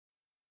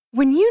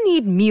When you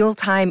need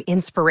mealtime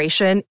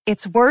inspiration,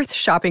 it's worth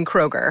shopping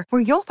Kroger,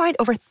 where you'll find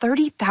over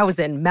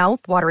 30,000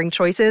 mouth-watering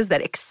choices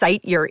that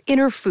excite your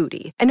inner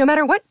foodie. And no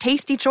matter what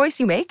tasty choice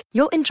you make,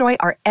 you'll enjoy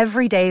our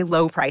everyday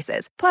low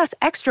prices, plus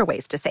extra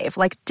ways to save,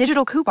 like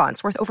digital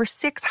coupons worth over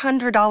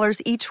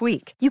 $600 each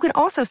week. You can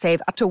also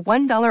save up to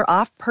 $1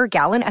 off per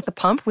gallon at the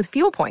pump with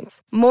fuel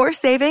points. More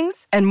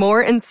savings and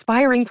more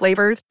inspiring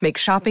flavors make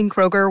shopping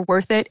Kroger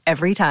worth it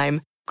every time.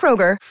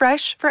 Kroger,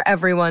 fresh for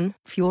everyone.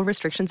 Fuel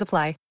restrictions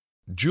apply.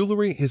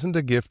 Jewelry isn't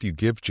a gift you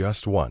give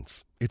just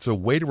once. It's a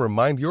way to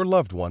remind your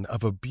loved one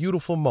of a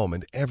beautiful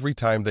moment every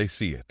time they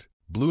see it.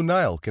 Blue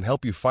Nile can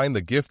help you find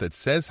the gift that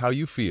says how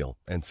you feel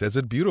and says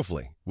it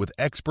beautifully, with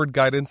expert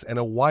guidance and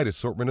a wide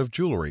assortment of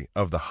jewelry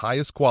of the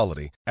highest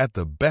quality at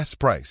the best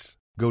price.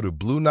 Go to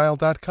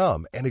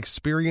BlueNile.com and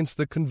experience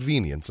the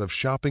convenience of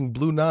shopping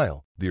Blue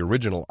Nile, the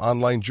original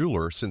online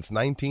jeweler since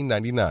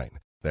 1999.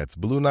 That's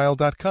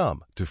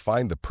BlueNile.com to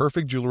find the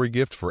perfect jewelry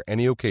gift for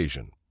any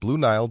occasion.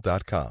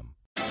 BlueNile.com.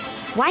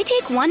 Why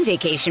take one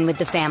vacation with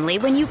the family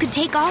when you could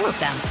take all of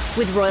them?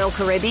 With Royal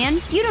Caribbean,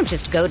 you don't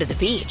just go to the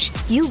beach.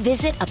 You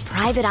visit a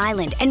private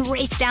island and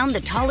race down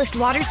the tallest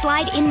water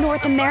slide in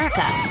North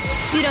America.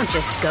 You don't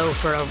just go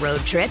for a road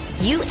trip.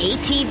 You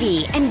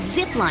ATV and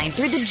zip line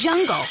through the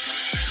jungle.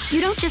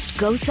 You don't just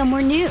go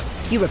somewhere new.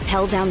 You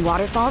rappel down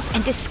waterfalls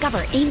and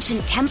discover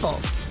ancient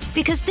temples.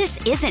 Because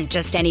this isn't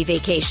just any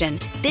vacation.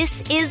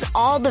 This is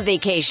all the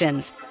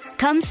vacations.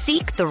 Come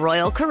seek the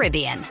Royal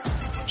Caribbean.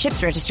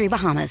 Ships Registry,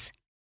 Bahamas.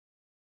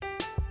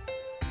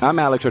 I'm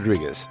Alex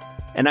Rodriguez.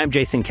 And I'm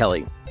Jason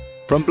Kelly.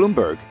 From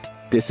Bloomberg,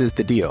 this is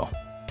The Deal.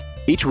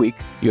 Each week,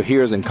 you'll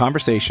hear us in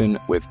conversation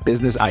with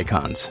business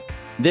icons.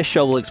 This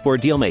show will explore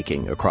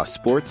deal-making across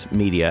sports,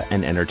 media,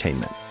 and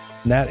entertainment.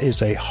 That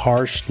is a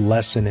harsh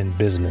lesson in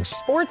business.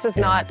 Sports is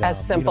not as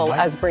simple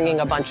as bringing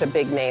a bunch of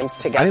big names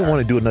together. I didn't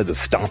want to do another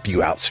stomp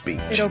you out speech.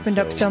 It opened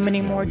up so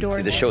many more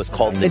doors. The show is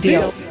called The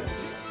Deal.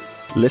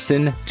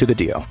 Listen to The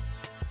Deal.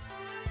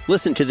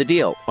 Listen to The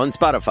Deal on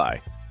Spotify.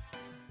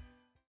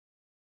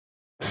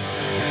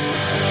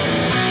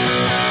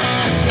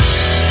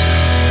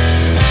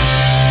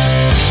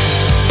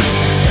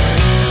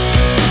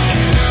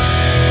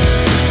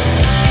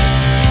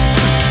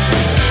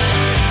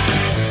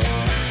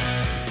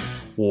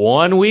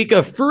 One week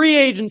of free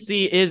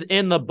agency is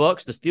in the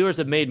books. The Steelers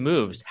have made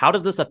moves. How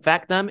does this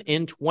affect them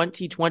in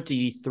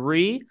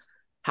 2023?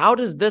 How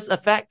does this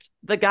affect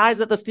the guys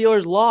that the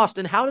Steelers lost?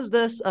 And how does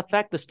this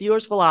affect the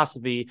Steelers'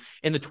 philosophy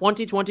in the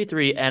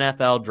 2023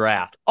 NFL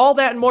Draft? All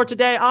that and more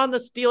today on the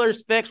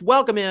Steelers Fix.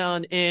 Welcome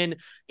in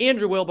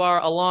Andrew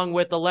Wilbar along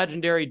with the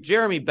legendary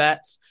Jeremy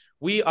Betts.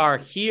 We are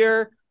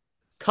here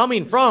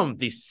coming from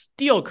the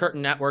Steel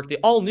Curtain Network, the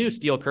all-new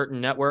Steel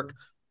Curtain Network,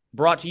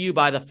 brought to you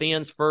by the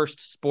Fans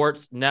First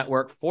Sports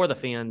Network, for the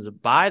fans,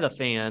 by the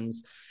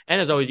fans.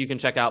 And as always, you can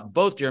check out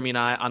both Jeremy and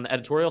I on the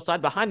editorial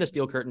side,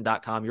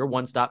 BehindTheSteelCurtain.com, your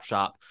one-stop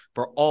shop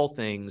for all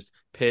things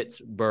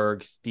Pittsburgh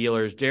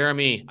Steelers.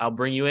 Jeremy, I'll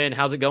bring you in.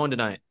 How's it going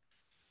tonight?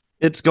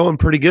 It's going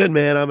pretty good,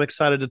 man. I'm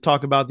excited to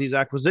talk about these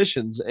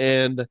acquisitions.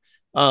 And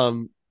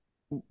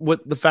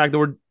with the fact that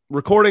we're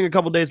recording a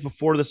couple days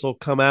before this will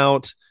come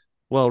out,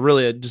 well,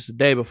 really just a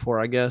day before,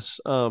 I guess,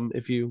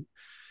 if you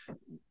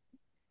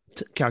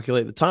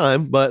calculate the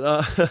time,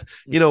 but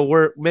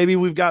maybe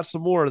we've got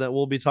some more that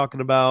we'll be talking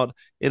about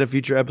in a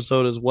future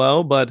episode as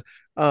well. But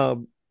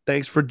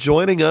thanks for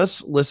joining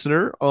us,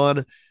 listener,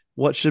 on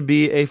what should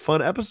be a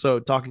fun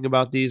episode talking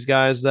about these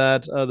guys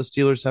that the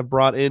Steelers have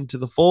brought into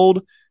the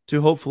fold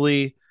to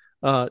hopefully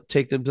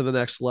take them to the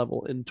next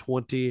level in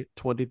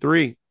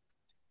 2023.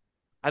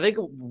 I think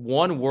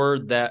one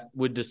word that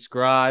would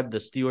describe the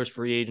Steelers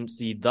free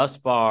agency thus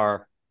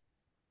far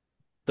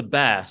the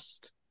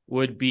best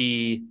would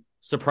be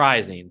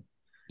surprising.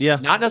 Yeah.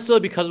 Not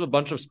necessarily because of a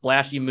bunch of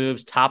splashy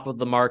moves, top of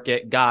the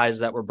market guys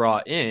that were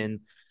brought in,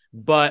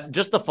 but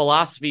just the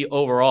philosophy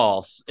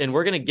overall. And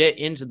we're going to get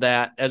into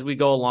that as we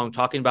go along,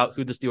 talking about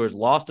who the Steelers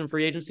lost in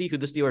free agency, who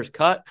the Steelers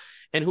cut,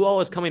 and who all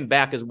is coming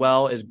back, as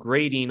well as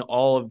grading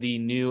all of the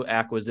new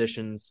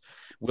acquisitions.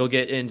 We'll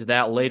get into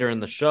that later in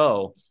the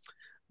show.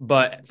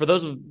 But for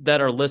those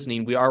that are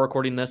listening, we are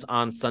recording this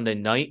on Sunday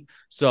night.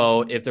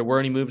 So if there were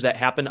any moves that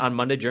happened on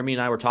Monday, Jeremy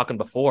and I were talking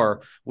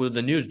before,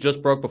 the news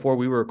just broke before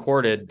we were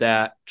recorded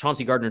that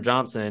Chauncey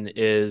Gardner-Johnson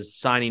is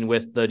signing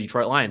with the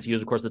Detroit Lions. He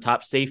was, of course, the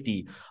top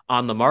safety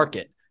on the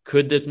market.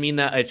 Could this mean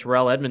that a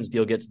Terrell Edmunds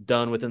deal gets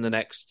done within the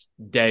next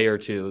day or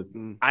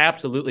two?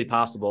 Absolutely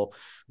possible.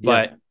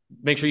 But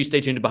make sure you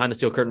stay tuned to Behind the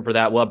Steel Curtain for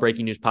that. We'll have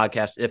breaking news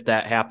podcasts if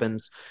that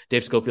happens.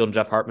 Dave Schofield and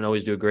Jeff Hartman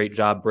always do a great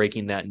job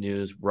breaking that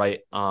news right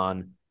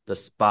on the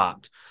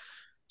spot.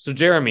 So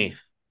Jeremy,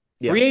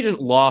 free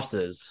agent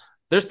losses.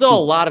 There's still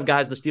a lot of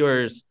guys the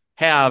Steelers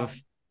have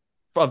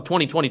of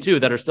 2022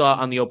 that are still out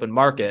on the open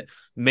market.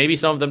 Maybe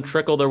some of them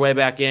trickle their way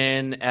back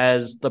in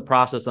as the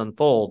process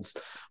unfolds.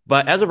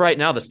 But as of right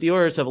now, the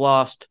Steelers have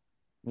lost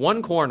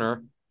one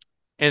corner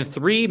and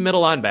three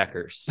middle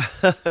linebackers.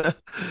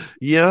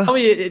 Yeah. I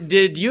mean,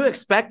 did you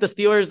expect the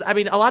Steelers? I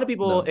mean, a lot of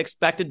people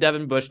expected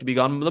Devin Bush to be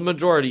gone. The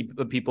majority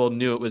of people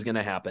knew it was going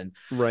to happen.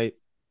 Right.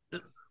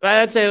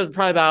 I'd say it was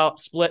probably about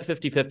split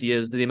 50-50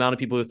 is the amount of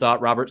people who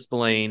thought Robert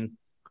Spillane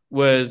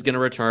was going to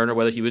return or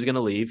whether he was going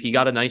to leave. He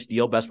got a nice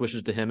deal. Best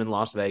wishes to him in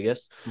Las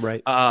Vegas.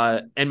 Right.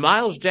 And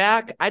Myles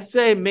Jack, I'd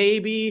say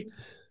maybe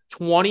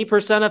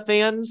 20% of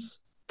fans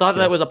thought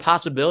that was a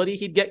possibility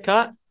he'd get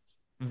cut.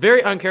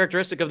 Very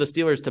uncharacteristic of the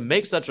Steelers to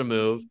make such a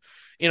move.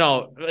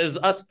 As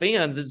us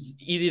fans, it's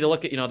easy to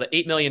look at, the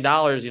 $8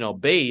 million,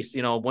 base,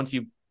 once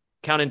you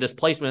count in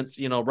displacements,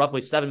 roughly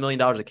 $7 million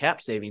of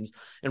cap savings.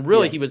 And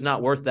really, he was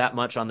not worth that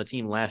much on the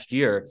team last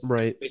year.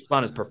 Right. Based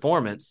upon his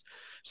performance.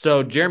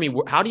 So, Jeremy,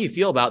 how do you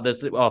feel about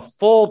this? A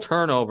full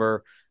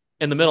turnover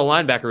in the middle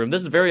linebacker room.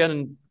 This is very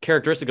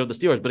uncharacteristic of the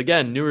Steelers. But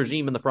again, new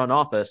regime in the front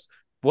office.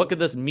 What could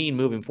this mean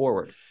moving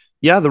forward?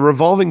 Yeah, the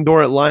revolving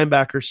door at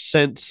linebacker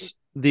since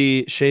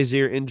the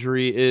Shazier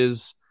injury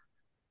is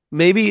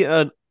maybe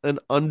an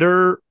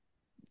under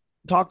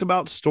talked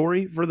about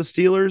story for the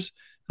Steelers.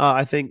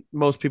 I think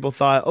most people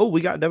thought,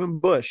 we got Devin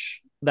Bush.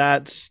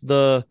 That's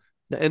the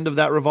end of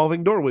that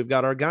revolving door. We've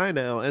got our guy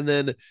now. And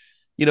then,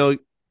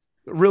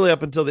 really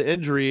up until the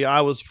injury,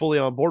 I was fully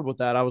on board with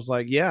that. I was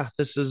like, yeah,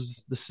 this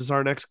is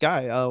our next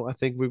guy. I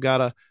think we've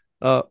got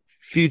a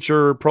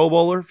future Pro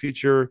Bowler,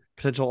 future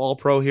potential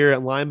All-Pro here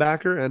at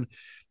linebacker, and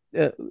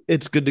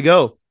it's good to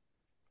go.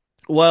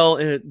 Well,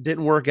 it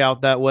didn't work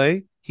out that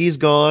way. He's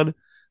gone.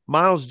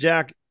 Myles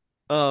Jack,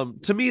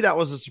 to me, that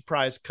was a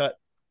surprise cut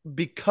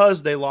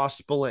because they lost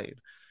Spillane.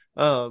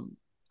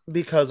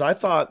 Because I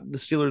thought the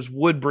Steelers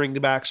would bring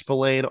back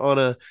Spillane on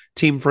a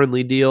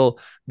team-friendly deal,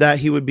 that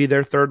he would be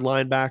their third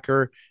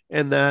linebacker,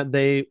 and that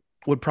they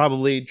would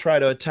probably try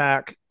to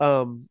attack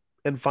and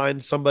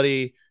find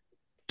somebody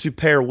to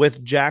pair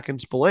with Jack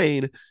and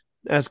Spillane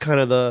as kind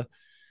of the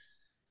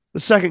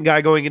second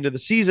guy going into the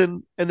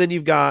season. And then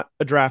you've got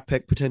a draft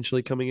pick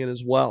potentially coming in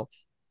as well.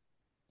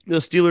 The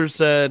Steelers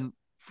said,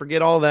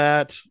 forget all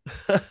that.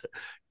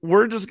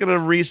 We're just going to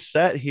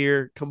reset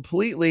here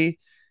completely.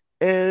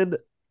 And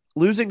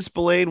losing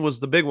Spillane was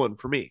the big one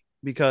for me,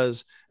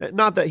 because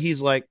not that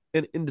he's like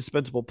an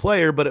indispensable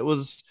player, but it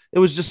was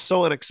just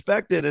so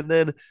unexpected. And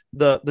then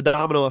the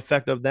domino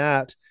effect of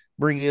that,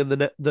 bringing in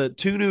the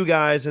two new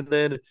guys and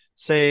then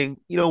saying,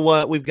 you know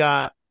what, we've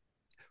got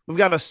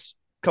a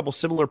couple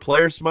similar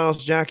players to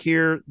Myles Jack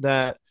here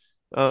that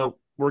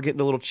we're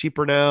getting a little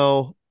cheaper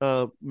now.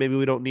 Maybe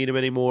we don't need him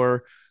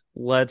anymore.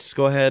 Let's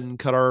go ahead and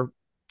cut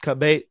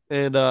bait.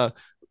 And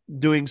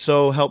doing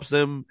so helps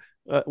them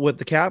with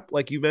the cap,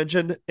 like you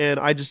mentioned. And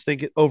I just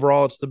think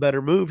overall it's the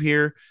better move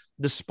here,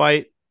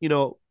 despite,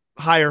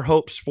 higher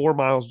hopes for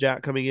Myles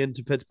Jack coming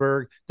into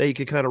Pittsburgh, that he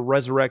could kind of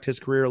resurrect his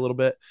career a little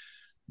bit.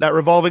 That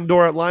revolving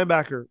door at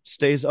linebacker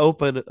stays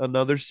open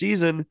another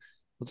season.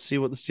 Let's see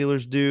what the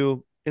Steelers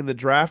do in the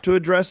draft to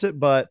address it.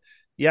 But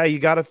yeah, you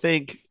got to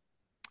think,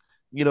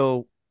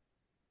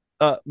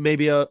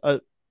 maybe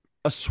a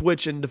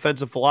switch in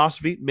defensive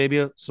philosophy,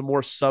 maybe some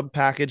more sub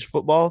package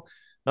football.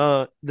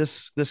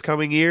 This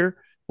coming year,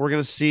 we're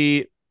going to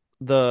see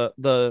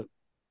the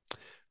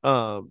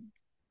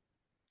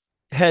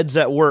heads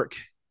at work,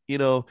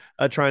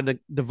 trying to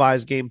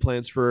devise game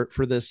plans for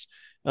this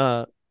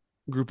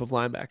group of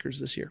linebackers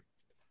this year.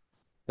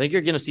 I think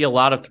you're going to see a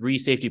lot of three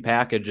safety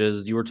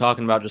packages you were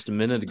talking about just a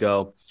minute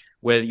ago,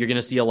 where you're going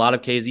to see a lot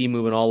of KZ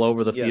moving all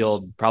over the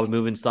field, probably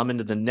moving some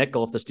into the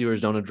nickel if the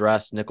Steelers don't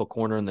address nickel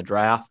corner in the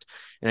draft.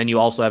 And then you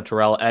also have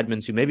Terrell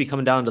Edmonds, who may be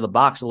coming down into the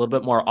box a little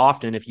bit more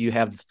often if you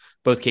have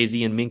both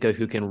KZ and Minka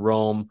who can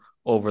roam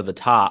over the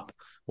top.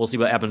 We'll see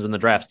what happens in the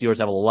draft. Steelers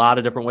have a lot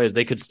of different ways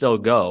they could still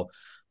go.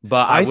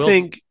 But I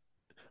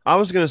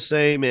was going to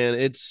say,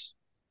 man,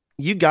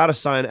 you got to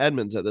sign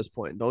Edmonds at this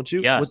point, don't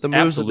you? Yes, with the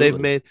moves that they've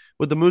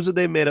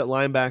made, at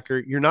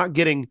linebacker, you're not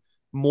getting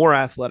more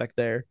athletic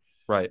there.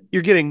 Right.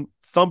 You're getting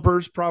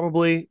thumpers,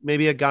 probably,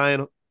 maybe a guy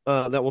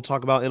that we'll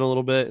talk about in a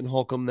little bit, in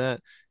Holcomb,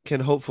 that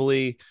can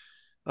hopefully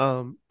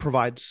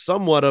provide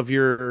somewhat of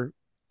your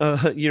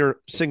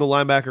single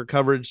linebacker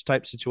coverage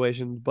type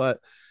situation. But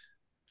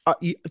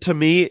to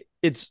me,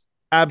 it's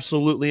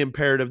absolutely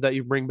imperative that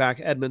you bring back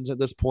Edmonds at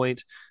this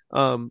point.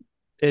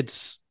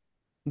 It's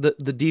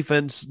the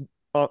defense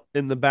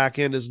in the back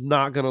end is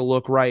not going to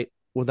look right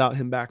without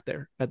him back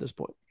there at this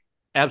point.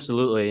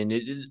 Absolutely.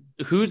 And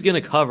who's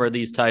going to cover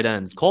these tight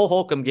ends? Cole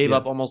Holcomb gave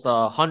up almost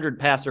 100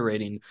 passer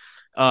rating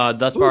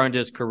thus far into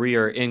his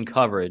career in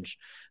coverage.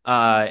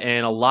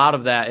 And a lot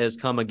of that has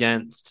come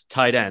against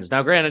tight ends.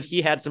 Now, granted,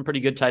 he had some pretty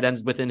good tight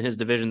ends within his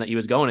division that he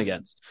was going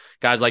against.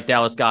 Guys like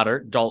Dallas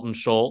Goedert, Dalton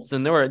Schultz,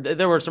 and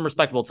there were some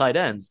respectable tight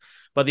ends.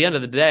 But at the end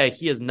of the day,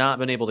 he has not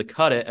been able to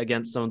cut it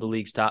against some of the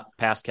league's top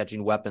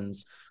pass-catching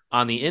weapons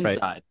on the inside.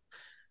 Right.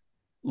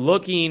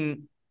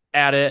 Looking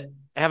at it,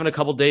 having a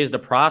couple days to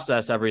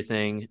process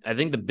everything, I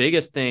think the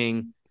biggest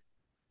thing,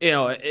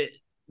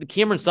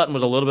 Cameron Sutton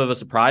was a little bit of a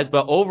surprise,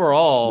 but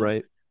overall,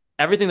 right,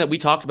 everything that we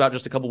talked about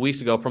just a couple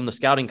weeks ago from the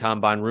scouting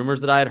combine, rumors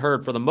that I had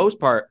heard, for the most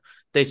part,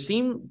 they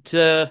seem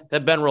to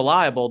have been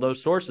reliable,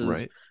 those sources,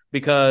 right,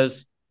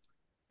 because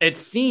It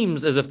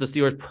seems as if the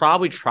Steelers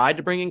probably tried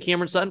to bring in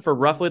Cameron Sutton for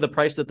roughly the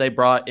price that they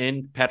brought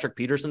in Patrick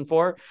Peterson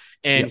for,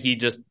 and he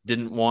just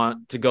didn't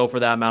want to go for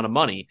that amount of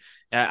money.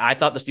 I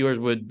thought the Steelers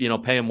would,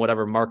 pay him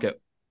whatever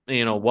market,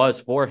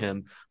 was for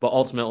him, but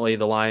ultimately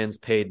the Lions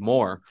paid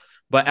more.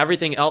 But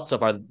everything else so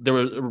far, there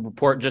was a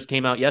report just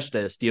came out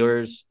yesterday. The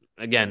Steelers,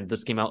 again,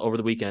 this came out over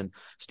the weekend.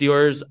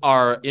 Steelers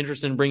are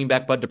interested in bringing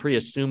back Bud Dupree,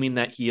 assuming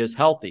that he is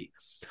healthy.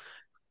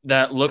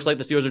 That looks like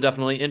the Steelers are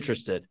definitely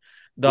interested.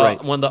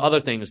 One of the other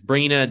things,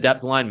 bringing in a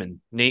depth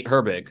lineman, Nate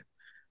Herbig,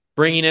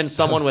 bringing in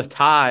someone with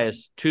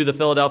ties to the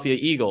Philadelphia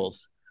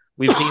Eagles.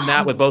 We've seen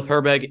that with both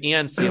Herbig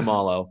and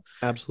Ciamalo.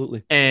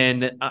 Absolutely.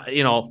 And,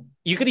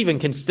 you could even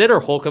consider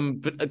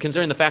Holcomb,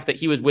 considering the fact that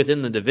he was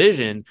within the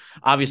division.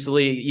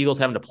 Obviously, Eagles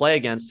having to play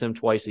against him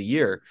twice a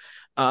year.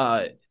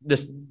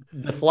 The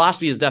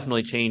philosophy is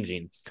definitely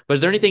changing. But is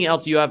there anything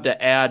else you have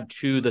to add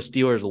to the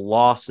Steelers'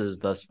 losses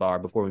thus far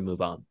before we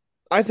move on?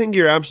 I think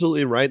you're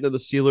absolutely right that the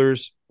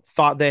Steelers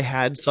thought they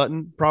had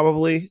Sutton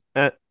probably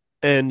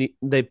and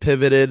they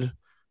pivoted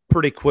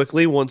pretty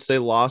quickly once they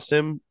lost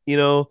him,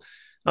 so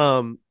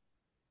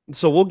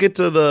we'll get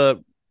to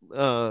the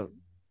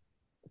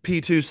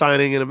P2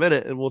 signing in a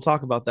minute and we'll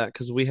talk about that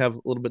because we have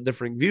a little bit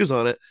differing views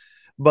on it.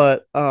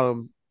 But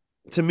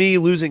to me,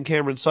 losing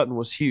Cameron Sutton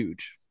was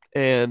huge,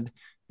 and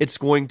it's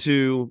going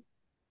to,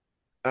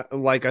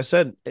 like I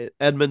said,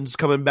 Edmonds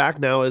coming back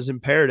now is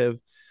imperative.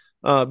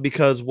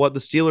 Because what the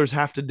Steelers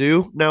have to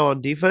do now on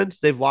defense,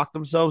 they've locked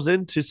themselves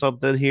into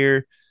something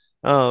here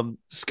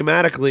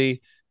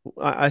schematically,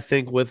 I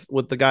think, with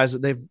the guys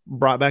that they've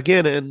brought back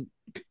in and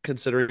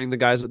considering the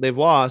guys that they've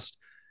lost.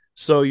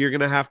 So you're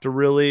going to have to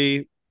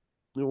really,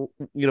 we're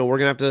going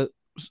to have to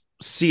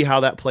see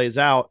how that plays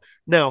out.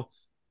 Now,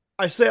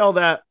 I say all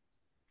that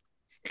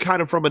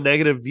kind of from a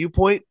negative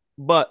viewpoint,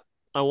 but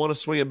I want to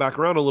swing it back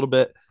around a little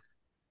bit.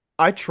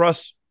 I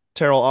trust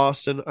Terrell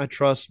Austin. I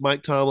trust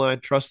Mike Tomlin. I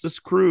trust this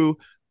crew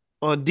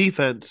on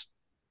defense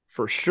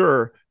for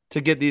sure to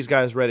get these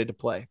guys ready to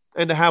play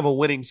and to have a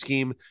winning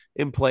scheme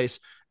in place.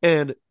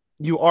 And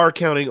you are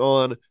counting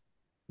on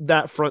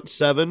that front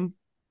seven,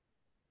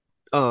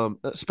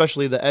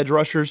 especially the edge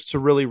rushers, to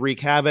really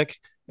wreak havoc.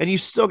 And you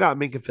still got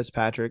Minkah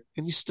Fitzpatrick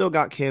and you still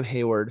got Cam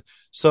Hayward.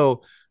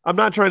 So I'm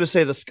not trying to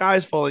say the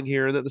sky's falling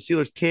here and that the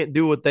Steelers can't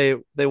do what they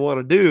want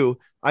to do.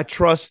 I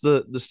trust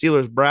the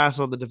Steelers brass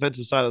on the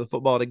defensive side of the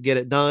football to get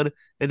it done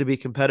and to be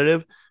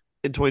competitive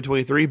in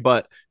 2023,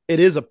 but it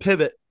is a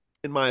pivot,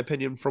 in my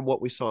opinion, from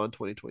what we saw in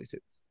 2022.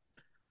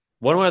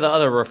 One way or the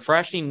other,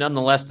 refreshing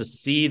nonetheless to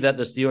see that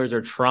the Steelers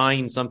are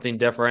trying something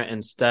different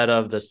instead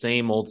of the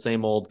same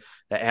old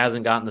that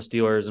hasn't gotten the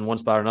Steelers in one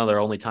spot or another.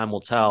 Only time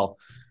will tell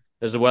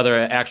as to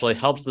whether it actually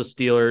helps the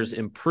Steelers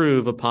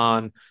improve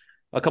upon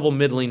a couple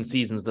middling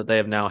seasons that they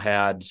have now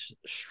had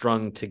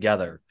strung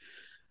together.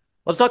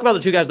 Let's talk about the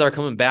two guys that are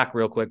coming back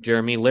real quick,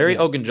 Jeremy. Larry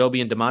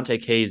Ogunjobi and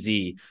Damontae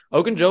KZ.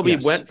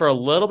 Ogunjobi went for a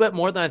little bit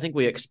more than I think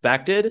we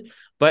expected,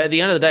 but at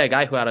the end of the day, a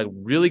guy who had a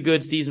really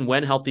good season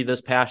when healthy this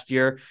past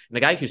year, and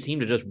a guy who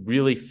seemed to just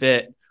really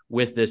fit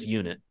with this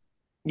unit.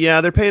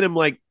 Yeah, they're paying him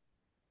like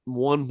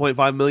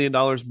 $1.5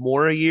 million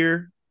more a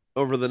year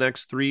over the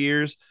next 3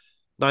 years.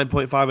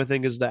 9.5, I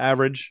think, is the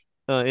average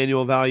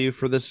annual value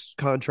for this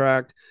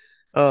contract.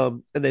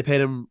 And they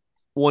paid him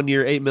 1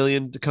 year, $8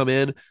 million to come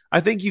in. I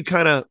think you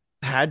kind of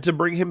had to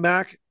bring him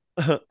back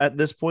at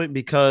this point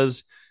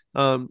because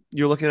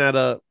you're looking at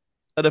a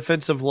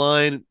defensive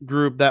line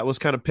group that was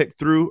kind of picked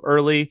through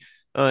early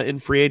in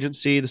free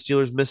agency. The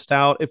Steelers missed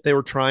out if they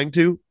were trying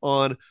to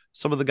on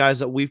some of the guys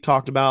that we've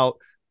talked about.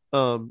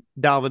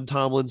 Dalvin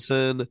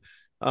Tomlinson.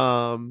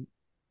 I'm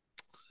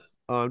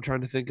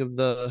trying to think of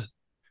the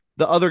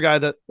other guy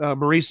that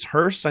Maurice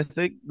Hurst. I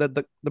think that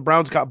the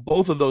Browns got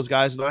both of those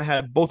guys, and I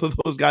had both of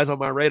those guys on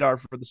my radar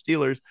for the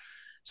Steelers.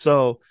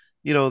 So,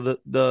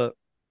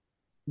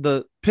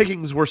 the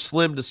pickings were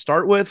slim to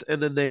start with,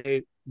 and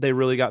then they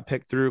really got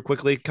picked through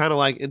quickly, kind of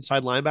like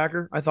inside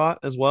linebacker, I thought,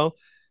 as well.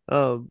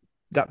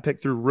 Got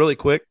picked through really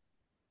quick.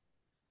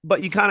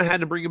 But you kind of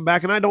had to bring him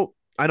back, and I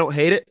don't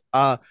hate it.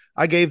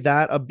 I gave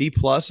that a B+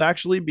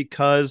 actually,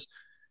 because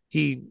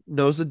he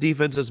knows the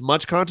defense. As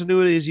much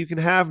continuity as you can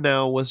have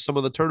now with some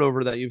of the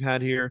turnover that you've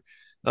had here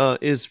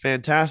is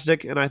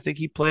fantastic. And I think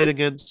he played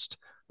against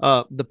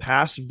the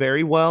pass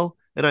very well.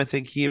 And I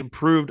think he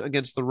improved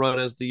against the run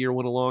as the year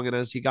went along and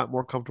as he got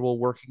more comfortable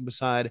working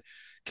beside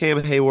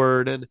Cam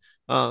Hayward. And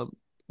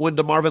when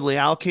DeMarvin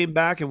Leal came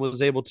back and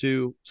was able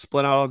to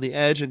split out on the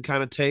edge and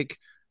kind of take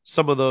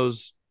some of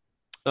those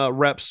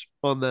reps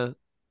on the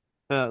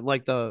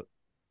like the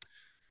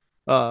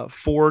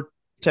 4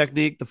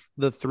 technique,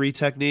 the 3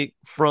 technique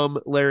from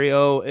Larry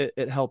O,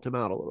 it helped him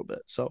out a little bit.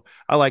 So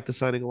I like the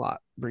signing a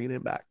lot, bringing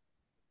him back.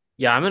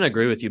 Yeah, I'm going to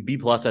agree with you. B+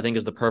 I think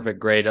is the perfect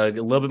grade. A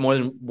little bit more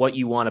than what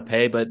you want to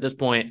pay, but at this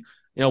point,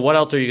 what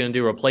else are you going to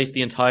do? Replace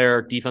the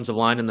entire defensive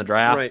line in the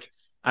draft? Right.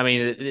 I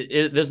mean,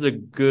 this is a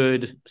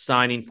good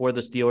signing for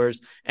the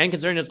Steelers, and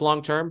considering it's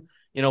long term,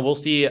 we'll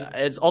see.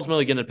 It's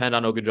ultimately going to depend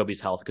on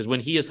Ogunjobi's health, because when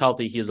he is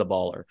healthy, he is a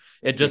baller.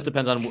 It just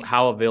depends on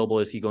how available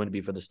is he going to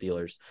be for the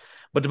Steelers.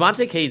 But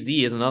Damontae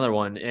Kazee is another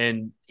one.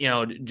 And,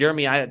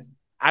 Jeremy,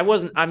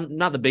 I'm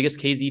not the biggest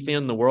KZ fan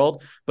in the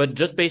world, but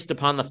just based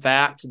upon the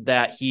fact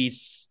that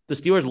the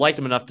Steelers liked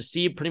him enough to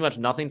see pretty much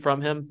nothing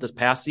from him this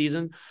past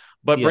season,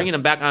 but bringing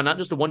him back on not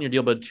just a 1-year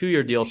deal, but a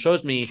 2-year deal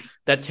shows me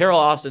that Terrell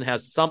Austin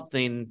has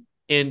something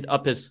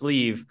up his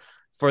sleeve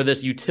for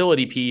this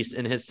utility piece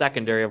in his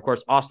secondary. Of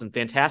course, Austin,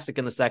 fantastic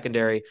in the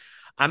secondary.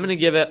 I'm going to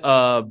give it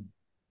I'm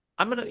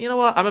going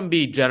to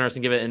be generous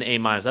and give it an A-.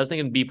 I was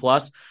thinking B+.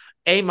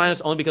 A-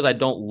 only because I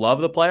don't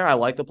love the player. I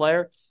like the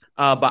player.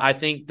 But I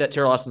think that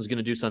Terrell Austin is going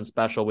to do something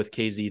special with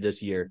KZ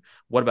this year.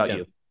 What about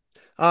you?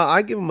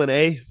 I give him an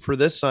A for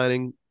this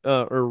signing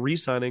or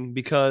re-signing,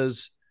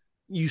 because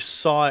you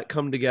saw it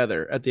come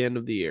together at the end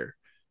of the year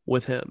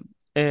with him.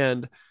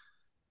 And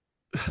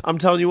I'm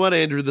telling you what,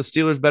 Andrew, the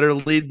Steelers better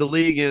lead the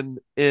league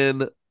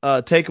in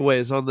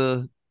takeaways on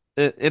the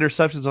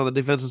interceptions on the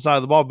defensive side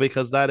of the ball,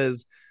 because that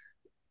is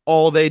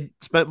all they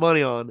spent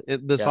money on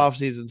this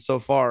offseason so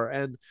far.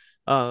 And,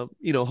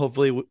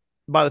 hopefully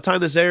by the time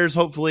this airs,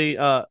 hopefully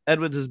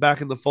Edmonds is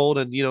back in the fold,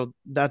 and,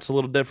 that's a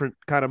little different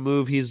kind of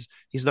move. He's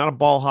not a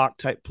ball hawk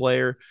type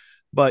player,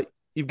 but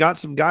you've got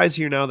some guys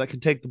here now that can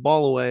take the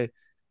ball away.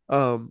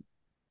 And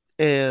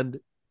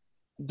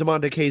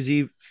Damontae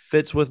Kazee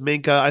fits with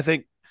Minkah. I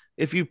think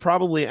if you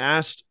probably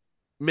asked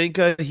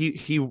Minkah,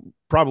 he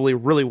probably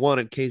really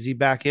wanted KZ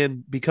back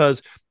in,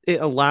 because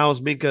it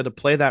allows Minkah to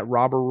play that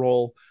robber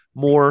role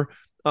more.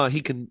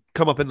 He can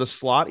come up in the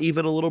slot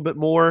even a little bit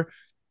more,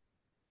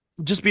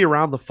 just be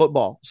around the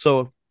football.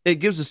 So it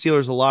gives the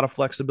Steelers a lot of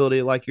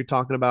flexibility, like you're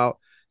talking about.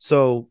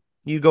 So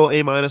you go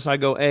A-, I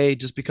go A,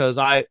 just because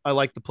I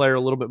like the player a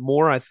little bit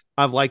more.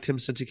 I've liked him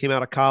since he came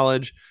out of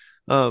college.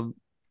 Kind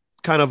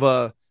of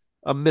a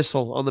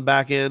missile on the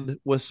back end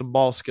with some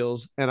ball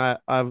skills. And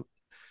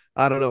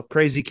I don't know,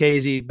 Crazy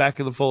KZ back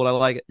in the fold. I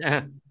like it.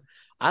 Yeah.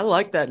 I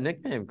like that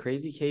nickname,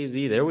 Crazy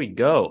KZ. There we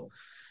go.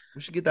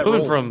 We should get that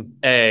moving from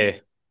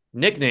a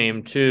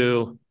nickname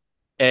to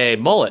a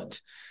mullet.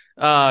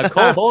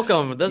 Cole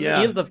Holcomb. He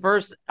is the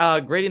first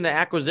grading the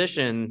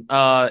acquisition,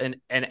 an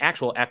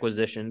actual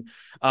acquisition.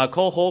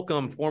 Cole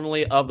Holcomb,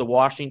 formerly of the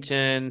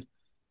Washington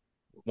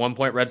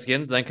 1-point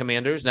Redskins, then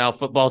Commanders, now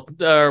football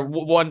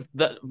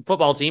the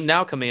football team,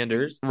 now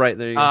Commanders. Right,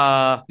 there you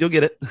go. You'll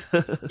get it.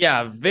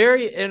 Yeah,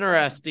 very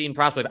interesting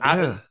prospect.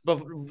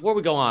 Before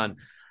we go on,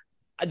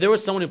 there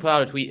was someone who put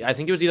out a tweet. I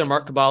think it was either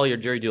Mark Cabali or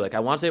Jerry Dulac. I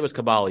want to say it was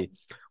Cabali,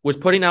 was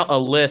putting out a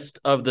list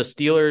of the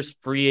Steelers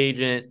free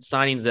agent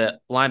signings at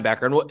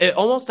linebacker. And it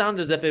almost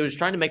sounded as if it was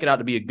trying to make it out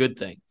to be a good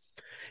thing,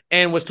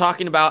 and was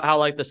talking about how,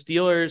 like, the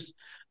Steelers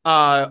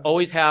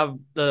always have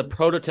the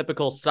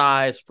prototypical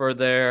size for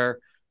their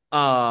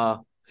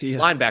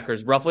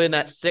linebackers, roughly in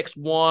that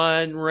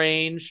 6'1"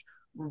 range,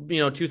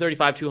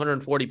 235,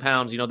 240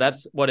 pounds.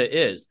 That's what it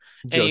is.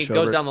 And he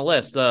goes down the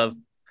list of,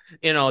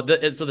 so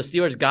the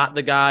Steelers got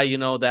the guy,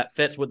 that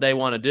fits what they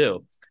want to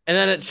do. And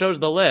then it shows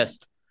the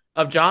list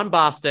of John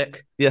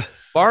Bostic,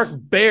 Mark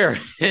Barron,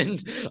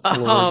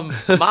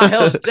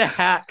 Miles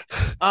Jack,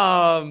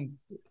 Joe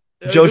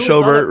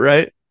Schobert,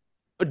 right?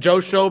 Joe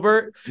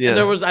Schobert. Yeah.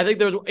 And I think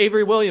there was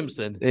Avery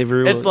Williamson.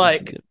 It's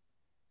like,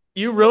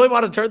 you really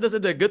want to turn this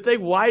into a good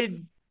thing? Why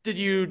did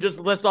you just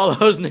list all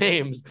those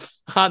names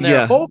on there?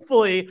 Yeah.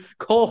 Hopefully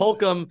Cole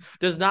Holcomb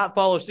does not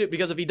follow suit,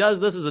 because if he does,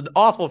 this is an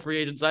awful free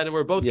agent sign, and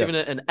we're both giving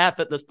it an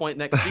F at this point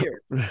next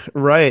year.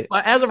 Right.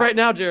 As of right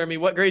now, Jeremy,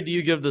 what grade do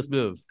you give this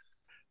move?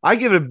 I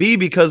give it a B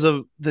because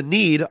of the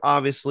need,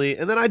 obviously.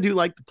 And then I do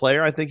like the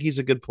player. I think he's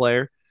a good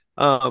player.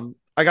 I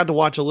got to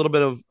watch a little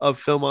bit of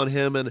film on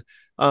him,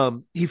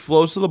 and he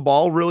flows to the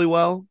ball really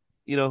well.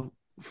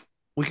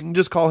 We can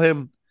just call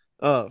him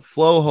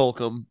Flo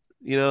Holcomb,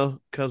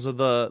 because of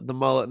the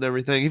mullet and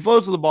everything. He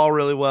flows to the ball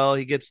really well.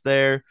 He gets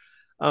there.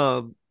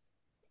 You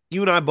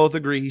and I both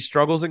agree he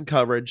struggles in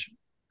coverage.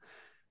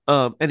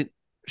 And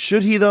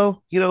should he,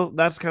 though?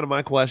 That's kind of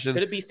my question.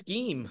 Could it be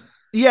scheme?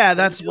 Yeah,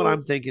 that's what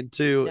I'm thinking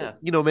too.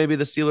 Yeah. Maybe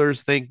the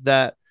Steelers think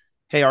that,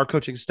 hey, our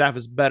coaching staff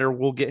is better,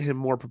 we'll get him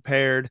more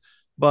prepared.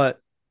 But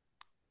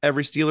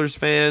every Steelers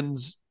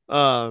fan's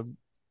part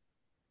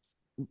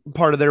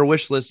of their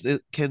wish list,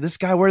 can this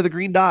guy wear the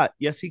green dot?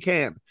 Yes, he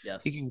can.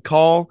 Yes, he can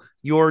call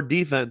your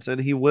defense, and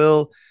he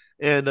will.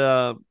 And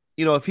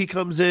if he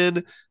comes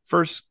in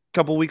first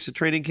couple weeks of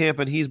training camp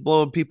and he's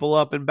blowing people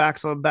up and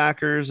backs on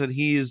backers, and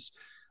he's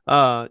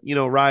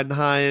riding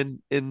high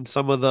in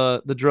some of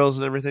the drills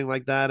and everything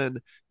like that,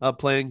 and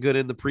playing good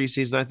in the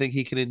preseason, I think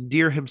he can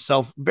endear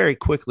himself very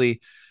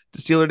quickly to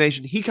Steeler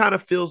Nation. He kind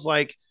of feels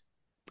like,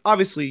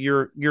 obviously,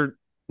 you're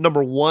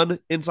number one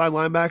inside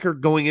linebacker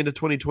going into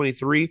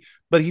 2023,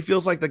 but he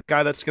feels like the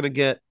guy that's going to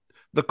get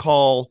the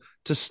call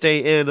to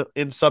stay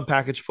in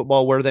sub-package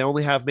football, where they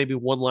only have maybe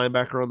one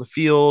linebacker on the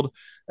field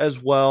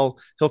as well.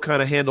 He'll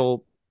kind of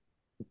handle,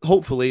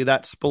 hopefully,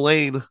 that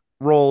Spillane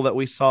role that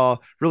we saw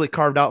really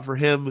carved out for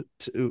him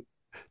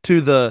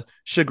to the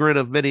chagrin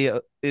of many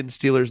in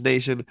Steelers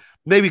Nation.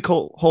 Maybe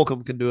Cole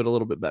Holcomb can do it a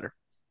little bit better.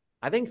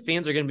 I think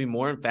fans are going to be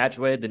more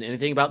infatuated than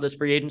anything about this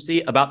free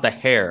agency about the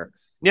hair.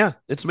 Yeah,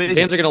 it's amazing.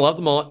 Fans are going to love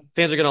the mullet.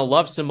 Fans are going to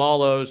love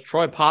Samalo's,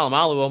 Troy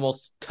Polamalu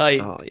almost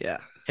tight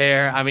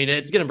hair. I mean,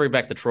 it's going to bring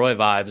back the Troy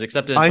vibes,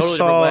 except in a totally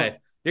different way.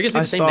 You're going to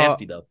see the same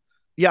nasty, though.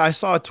 Yeah, I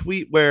saw a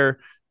tweet where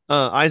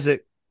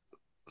Isaac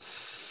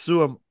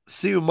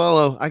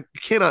Seumalo, I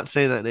cannot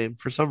say that name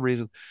for some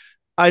reason.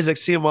 Isaac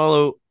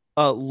Seumalo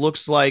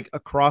looks like a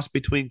cross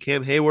between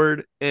Cam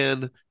Hayward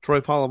and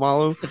Troy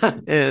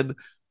Polamalu, and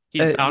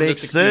it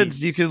makes sense.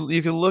 You can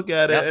look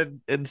at it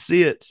and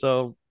see it.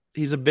 So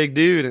he's a big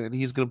dude, and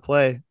he's going to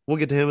play. We'll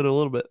get to him in a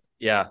little bit.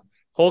 Yeah.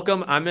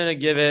 Holcomb, I'm going to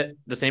give it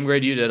the same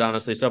grade you did,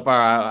 honestly. So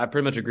far, I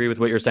pretty much agree with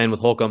what you're saying with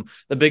Holcomb.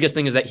 The biggest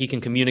thing is that he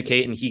can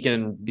communicate and he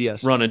can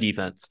run a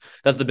defense.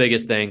 That's the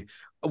biggest thing.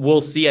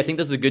 We'll see. I think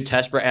this is a good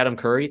test for Adam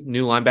Curry,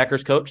 new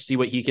linebackers coach, see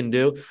what he can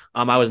do.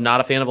 I was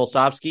not a fan of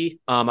Olszewski.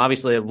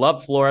 Obviously, I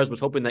loved Flores, was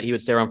hoping that he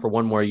would stay around for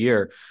one more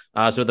year.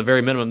 So at the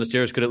very minimum, the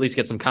Steelers could at least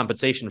get some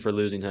compensation for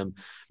losing him.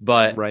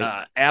 But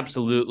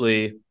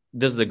absolutely,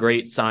 this is a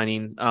great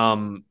signing.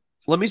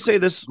 Let me say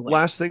this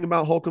last thing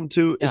about Holcomb,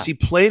 too, is he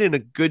played in a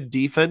good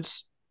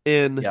defense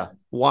in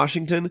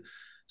Washington.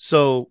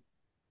 So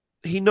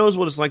he knows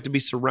what it's like to be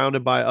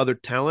surrounded by other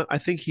talent. I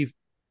think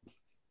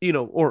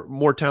or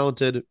more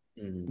talented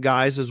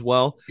guys as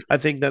well. I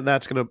think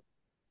that's going to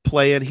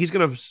play in. He's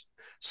going to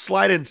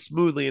slide in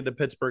smoothly into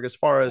Pittsburgh as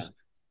far as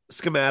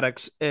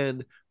schematics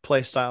and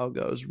play style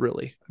goes,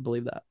 really. I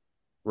believe that.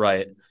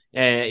 Right.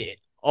 And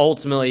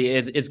ultimately,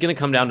 it's going to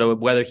come down to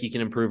whether he can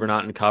improve or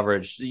not in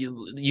coverage.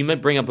 You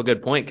might bring up a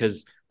good point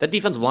because that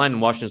defensive line in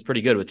Washington is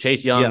pretty good with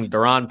Chase Young,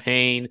 Daron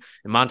Payne,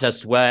 and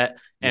Montez Sweat,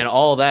 and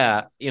all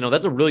that.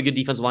 That's a really good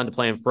defensive line to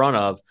play in front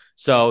of.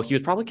 So he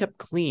was probably kept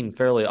clean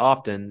fairly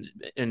often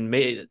and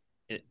made it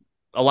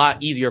a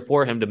lot easier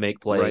for him to make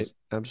plays.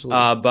 Right.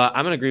 Absolutely. But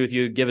I'm going to agree with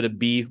you. Give it a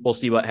B. We'll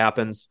see what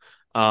happens.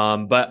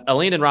 But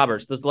Elandon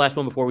Roberts, this is the last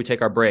one before we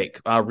take our break.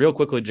 Real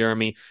quickly,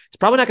 Jeremy, he's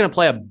probably not going to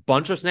play a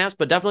bunch of snaps,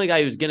 but definitely a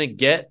guy who's going to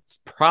get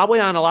probably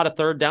on a lot of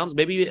third downs,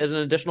 maybe as an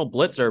additional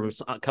blitzer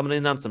who's coming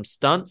in on some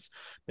stunts.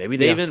 Maybe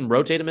they even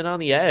rotate him in on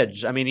the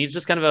edge. I mean, he's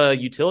just kind of a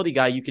utility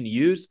guy you can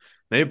use.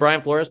 Maybe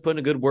Brian Flores put in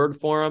a good word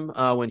for him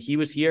when he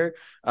was here.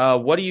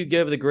 What do you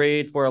give the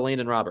grade for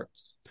Elandon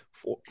Roberts?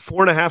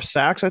 4.5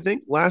 sacks, I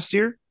think, last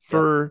year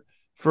for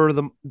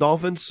the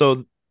Dolphins.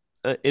 So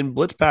in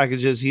blitz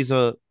packages, he's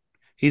a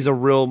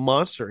real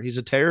monster. He's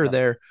a terror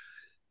there.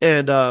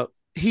 And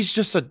he's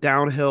just a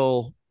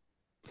downhill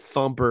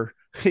thumper,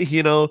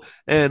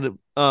 and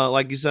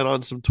like you said,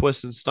 on some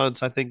twists and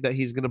stunts, I think that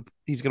he's going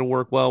to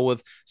work well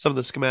with some of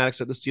the schematics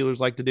that the Steelers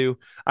like to do.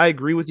 I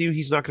agree with you.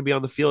 He's not going to be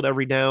on the field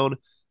every down.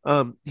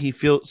 He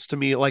feels to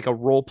me like a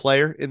role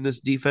player in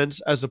this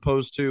defense as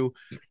opposed to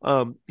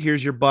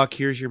here's your buck,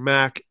 here's your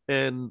Mac,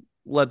 and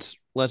let's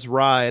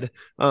ride.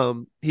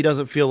 He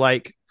doesn't feel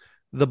like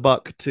the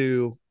buck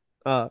to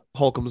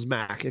Holcomb's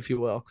Mac, if you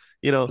will.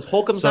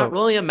 Holcomb's not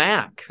really a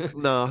Mac.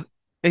 No,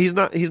 he's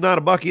not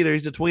a buck either.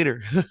 He's a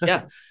tweener.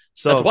 Yeah.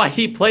 So that's why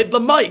he played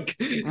the mic.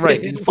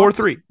 Right.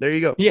 4-3. There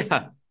you go.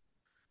 Yeah.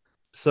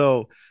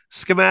 So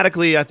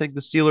schematically, I think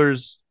the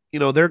Steelers,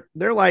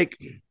 they're like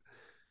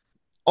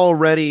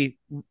already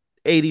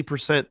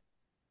 80%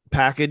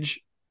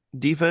 package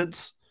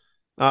defense.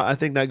 I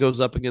think that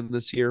goes up again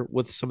this year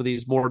with some of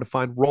these more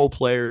defined role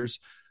players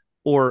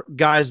or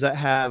guys that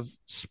have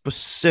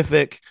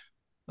specific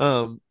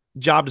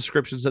job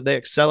descriptions that they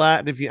excel at.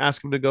 And if you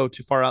ask them to go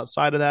too far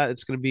outside of that,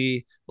 it's going to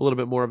be a little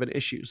bit more of an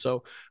issue.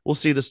 So we'll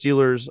see the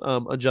Steelers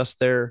adjust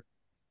their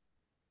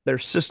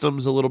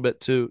systems a little bit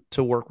to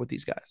work with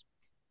these guys.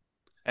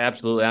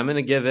 Absolutely. I'm going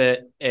to give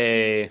it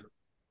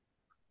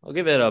I'll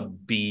give it a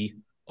B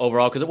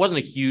overall because it wasn't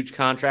a huge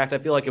contract. I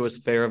feel like it was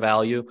fair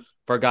value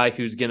for a guy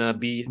who's going to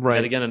be,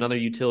 yet again, another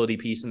utility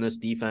piece in this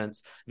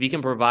defense. If he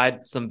can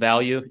provide some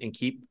value and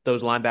keep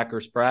those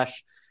linebackers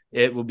fresh,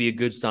 it will be a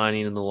good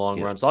signing in the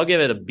long run. So I'll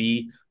give it a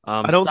B.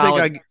 I don't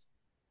think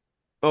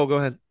Oh, go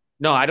ahead.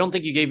 No, I don't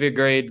think you gave your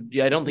grade.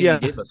 Yeah, I don't think you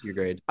gave us your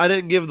grade. I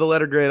didn't give the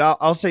letter grade.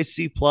 I'll say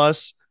C+.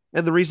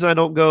 And the reason I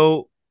don't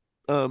go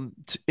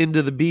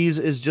into the B's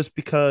is just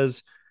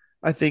because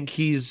I think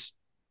he's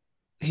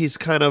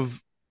kind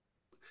of,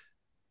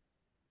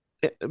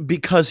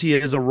 because he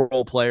is a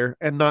role player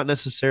and not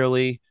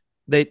necessarily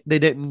they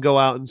didn't go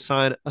out and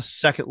sign a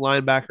second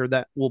linebacker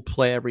that will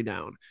play every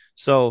down.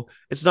 So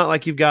it's not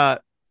like you've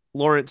got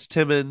Lawrence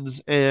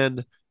Timmons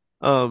and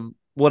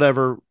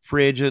whatever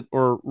free agent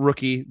or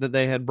rookie that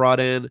they had brought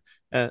in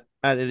at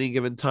any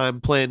given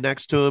time playing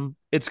next to him.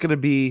 It's going to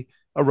be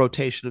a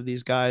rotation of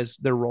these guys.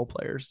 They're role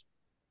players.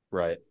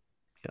 Right.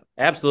 Yeah.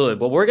 Absolutely.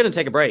 Well, we're going to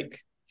take a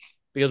break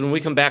because when we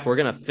come back, we're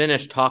going to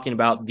finish talking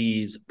about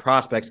these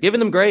prospects, giving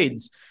them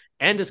grades,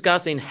 and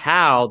discussing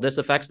how this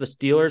affects the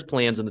Steelers'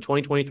 plans in the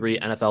 2023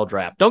 NFL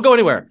Draft. Don't go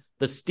anywhere.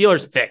 The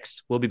Steelers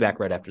Fix. We'll be back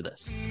right after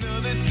this.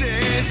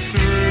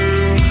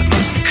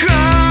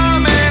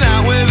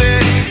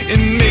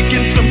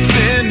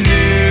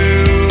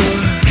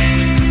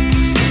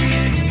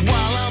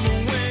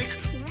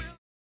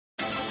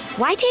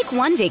 Why take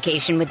one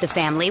vacation with the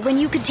family when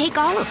you could take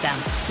all of them?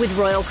 With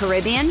Royal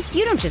Caribbean,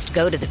 you don't just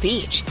go to the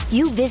beach.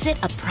 You visit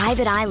a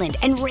private island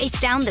and race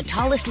down the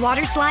tallest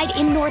water slide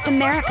in North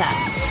America.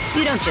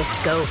 You don't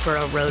just go for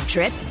a road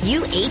trip.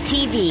 You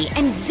ATV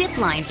and zip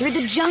line through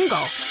the jungle.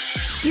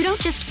 You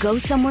don't just go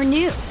somewhere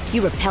new.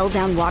 You rappel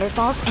down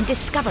waterfalls and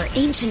discover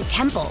ancient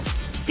temples.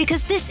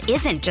 Because this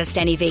isn't just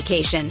any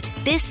vacation.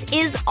 This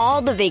is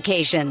all the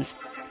vacations.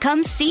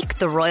 Come seek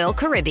the Royal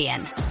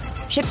Caribbean.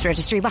 Ships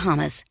Registry,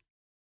 Bahamas.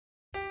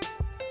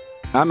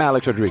 I'm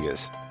Alex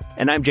Rodriguez.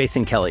 And I'm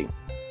Jason Kelly.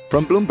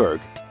 From Bloomberg,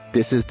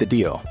 this is The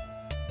Deal.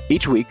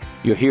 Each week,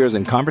 you'll hear us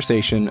in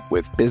conversation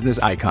with business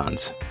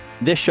icons.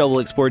 This show will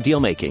explore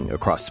deal-making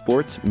across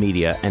sports,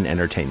 media, and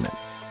entertainment.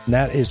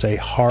 That is a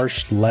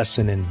harsh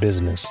lesson in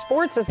business.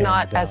 Sports is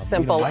not as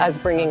simple as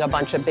bringing a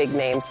bunch of big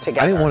names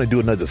together. I didn't want to do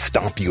another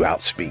stomp you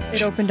out speech.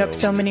 It opened up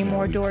so many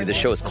more doors. The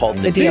show is called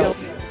The Deal.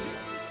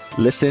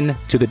 Listen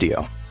to The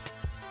Deal.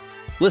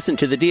 Listen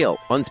to The Deal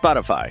on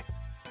Spotify.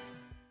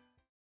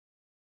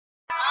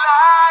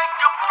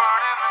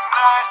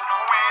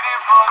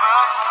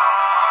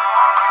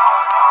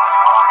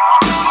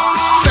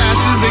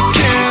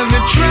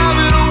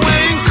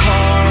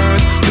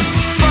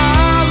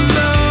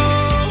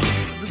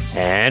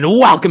 And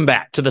welcome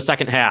back to the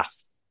second half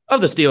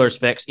of the Steelers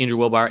Fix. Andrew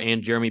Wilbar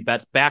and Jeremy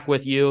Betts back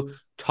with you,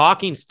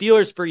 talking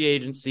Steelers free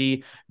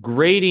agency,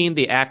 grading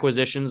the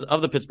acquisitions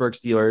of the Pittsburgh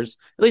Steelers,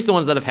 at least the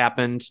ones that have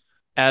happened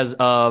as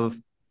of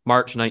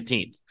March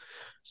 19th.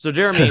 So,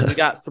 Jeremy, we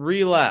got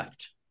three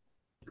left.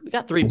 We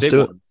got three big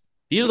ones.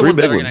 These are the ones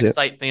that are going to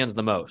excite fans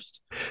the most.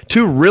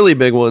 Two really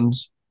big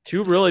ones.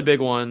 Two really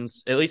big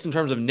ones, at least in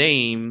terms of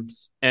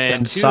names,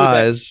 and two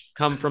size that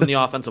come from the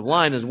offensive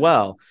line as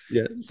well.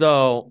 Yeah.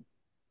 So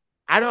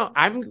we're not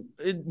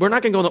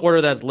going to go in the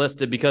order that's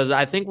listed because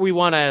I think we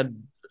want to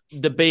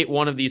debate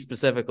one of these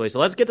specifically. So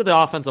let's get to the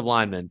offensive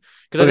linemen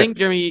because I think,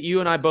 Jeremy, you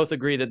and I both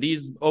agree that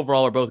these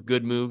overall are both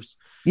good moves.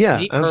 Yeah,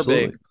 Nate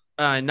absolutely.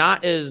 Herbig,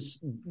 not as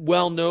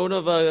well known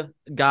of a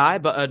guy,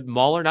 but a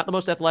mauler, not the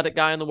most athletic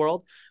guy in the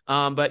world.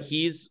 But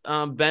he's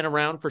been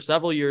around for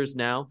several years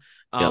now.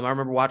 I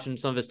remember watching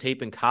some of his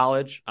tape in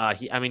college.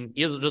 He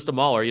is just a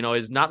mauler.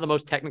 He's not the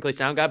most technically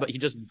sound guy, but he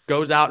just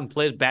goes out and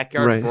plays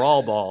backyard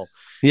brawl ball.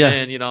 Yeah,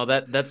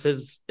 and that's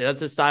his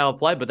style of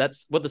play. But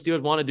that's what the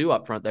Steelers want to do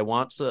up front. They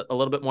want a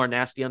little bit more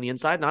nasty on the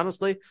inside. And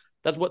honestly,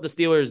 that's what the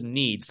Steelers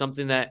need.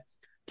 Something that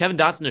Kevin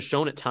Dotson has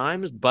shown at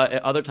times, but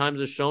at other times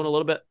has shown a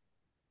little bit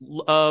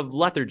of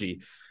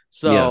lethargy.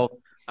 So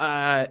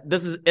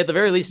this is, at the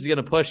very least, is going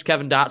to push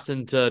Kevin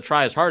Dotson to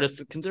try his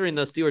hardest, considering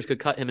the Steelers could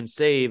cut him and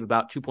save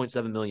about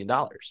 $2.7 million.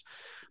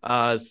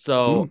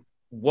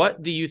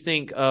 What do you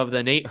think of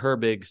the Nate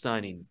Herbig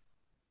signing?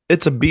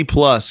 It's a B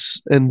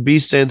plus, and B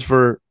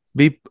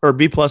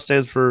plus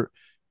stands for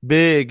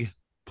big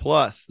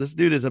plus. This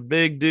dude is a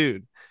big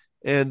dude,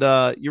 and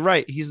you're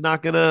right. He's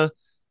not going to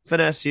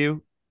finesse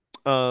you,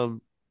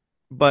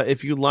 but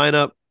if you line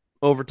up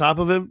over top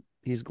of him,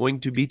 he's going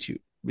to beat you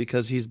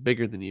because he's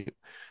bigger than you.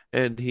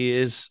 And he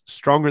is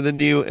stronger than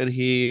you, and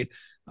he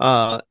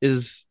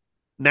is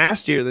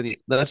nastier than you.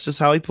 That's just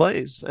how he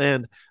plays.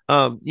 And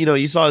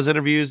you saw his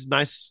interviews.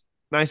 Nice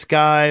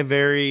guy,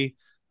 very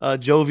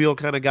jovial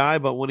kind of guy.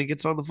 But when he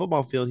gets on the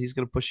football field, he's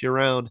going to push you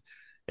around.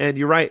 And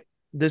you're right.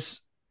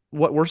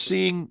 What we're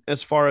seeing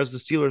as far as the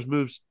Steelers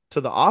moves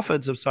to the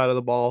offensive side of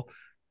the ball,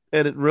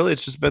 and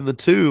it's just been the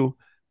two,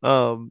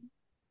 the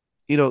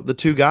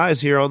two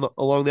guys here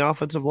along the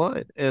offensive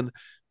line.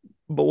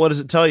 But what does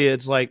it tell you?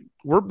 It's like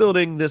we're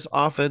building this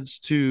offense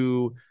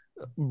to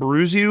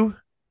bruise you,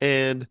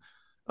 and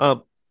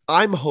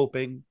I'm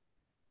hoping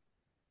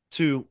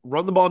to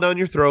run the ball down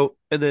your throat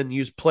and then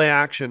use play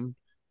action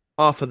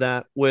off of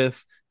that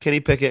with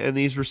Kenny Pickett and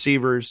these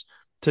receivers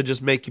to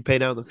just make you pay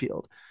down the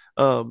field.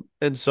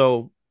 And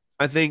so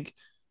I think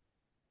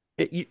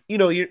you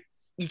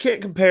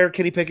can't compare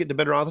Kenny Pickett to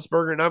Ben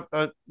Roethlisberger, and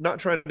I'm not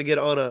trying to get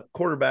on a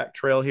quarterback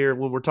trail here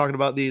when we're talking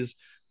about these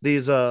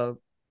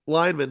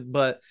linemen,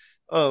 but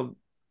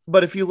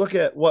if you look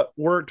at what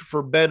worked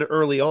for Ben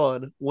early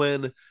on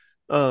when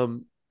the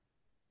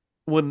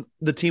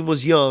team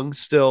was young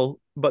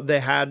still, but they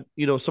had,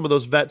 some of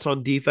those vets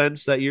on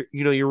defense that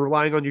you're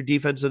relying on your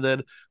defense and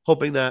then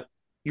hoping that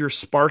your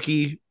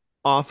sparky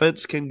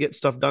offense can get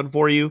stuff done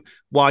for you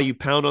while you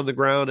pound on the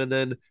ground and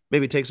then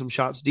maybe take some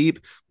shots deep.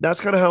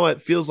 That's kind of how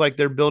it feels like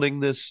they're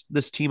building this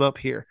team up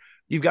here.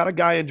 You've got a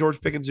guy in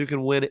George Pickens who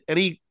can win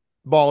any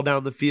ball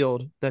down the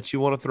field that you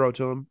want to throw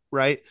to him,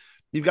 right?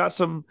 You've got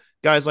some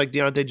guys like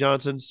Deontay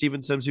Johnson,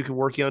 Steven Sims who can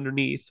work you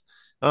underneath,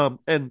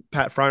 and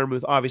Pat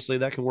Freiermuth, obviously,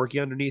 that can work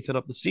you underneath and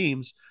up the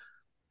seams.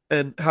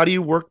 And how do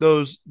you work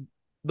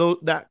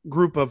that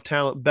group of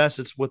talent best?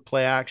 It's with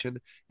play action.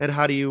 And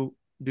how do you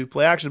do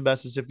play action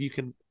best is if you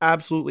can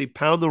absolutely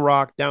pound the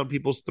rock down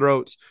people's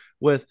throats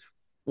with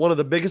one of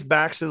the biggest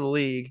backs in the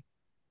league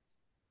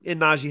in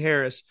Najee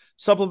Harris,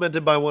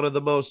 supplemented by one of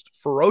the most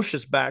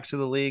ferocious backs in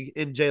the league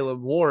in Jaylen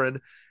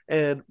Warren,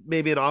 and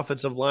maybe an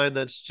offensive line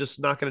that's just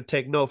not going to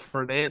take no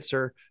for an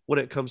answer when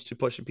it comes to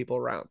pushing people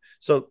around.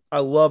 So I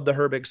love the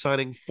Herbig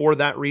signing for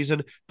that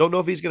reason. Don't know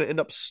if he's going to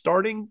end up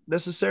starting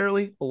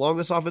necessarily along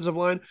this offensive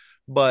line,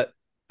 but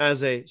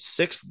as a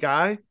sixth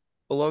guy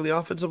along the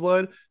offensive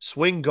line,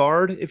 swing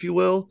guard, if you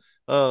will,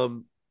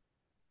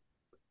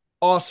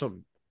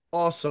 awesome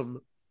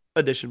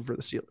addition for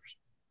the Steelers.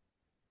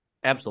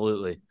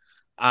 Absolutely.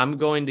 I'm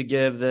going to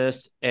give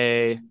this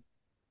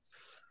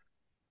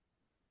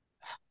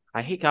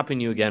I hate copying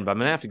you again, but I'm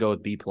going to have to go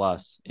with B+.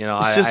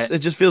 It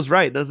just feels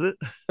right, doesn't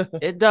it?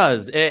 It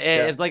does.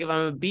 It's like, if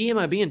I'm a B, am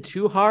I being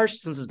too harsh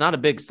since it's not a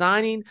big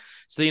signing?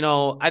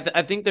 So,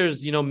 I think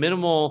there's,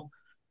 minimal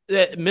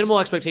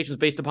expectations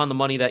based upon the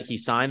money that he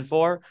signed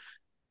for.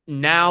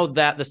 Now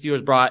that the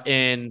Steelers brought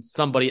in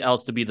somebody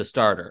else to be the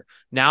starter,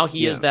 now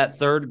he is that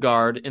third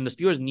guard, and the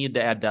Steelers need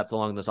to add depth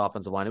along this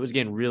offensive line. It was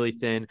getting really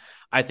thin.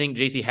 I think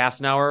J.C.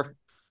 Hassenauer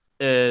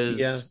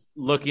is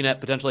looking at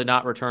potentially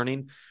not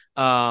returning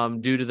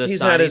due to this. He's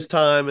signing. Had his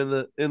time in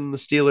the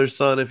Steelers'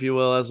 sun, if you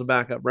will, as a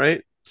backup,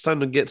 right? It's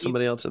time to get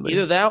somebody else in there.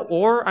 Either that,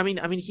 or I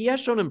mean, he has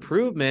shown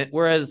improvement,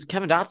 whereas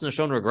Kevin Dotson has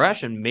shown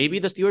regression. Maybe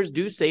the Steelers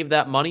do save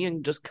that money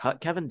and just cut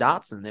Kevin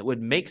Dotson. It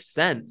would make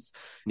sense.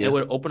 Yeah. It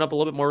would open up a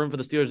little bit more room for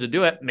the Steelers to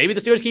do it. Maybe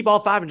the Steelers keep all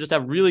five and just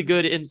have really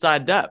good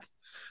inside depth.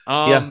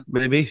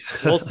 Maybe.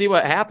 We'll see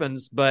what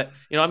happens. But,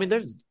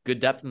 there's good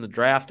depth in the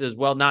draft as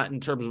well, not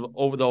in terms of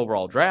over the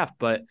overall draft,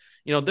 but,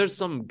 there's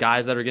some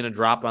guys that are going to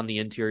drop on the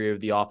interior of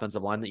the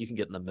offensive line that you can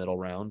get in the middle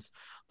rounds.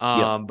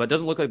 But it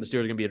doesn't look like the Steelers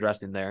are going to be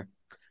addressing there.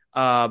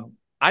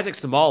 Isaac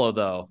Seumalo,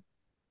 though.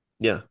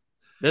 Yeah.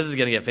 This is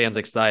going to get fans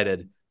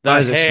excited. The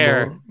Isaac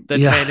hair, Seumalo. the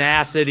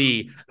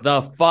tenacity,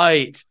 the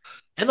fight,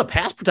 and the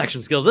pass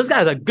protection skills. This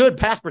guy's a good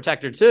pass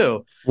protector,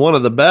 too. One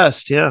of the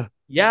best, yeah.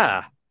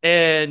 Yeah.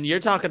 And you're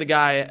talking a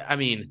guy,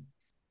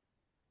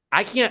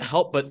 I can't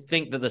help but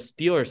think that the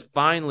Steelers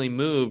finally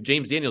moved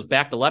James Daniels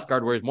back to left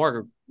guard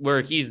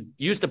where he's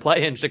used to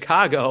play in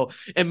Chicago,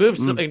 and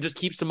moves and just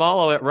keeps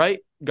Seumalo at right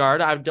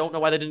guard. I don't know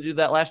why they didn't do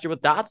that last year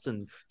with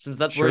Dotson, since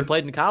that's where he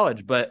played in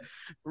college. But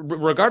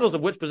regardless of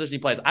which position he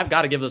plays, I've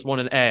got to give this one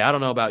an A. I don't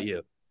know about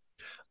you.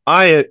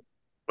 I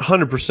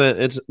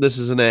 100%. This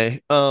is an A.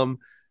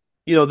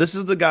 This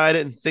is the guy I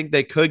didn't think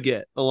they could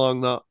get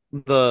along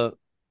the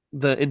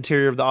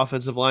interior of the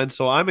offensive line.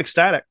 So I'm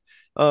ecstatic.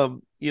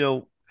 When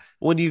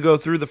you go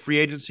through the free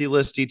agency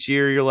list each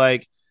year, you're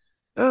like,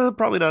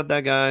 probably not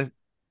that guy.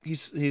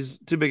 He's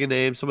too big a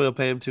name. Somebody will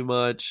pay him too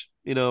much.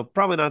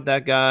 Probably not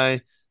that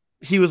guy.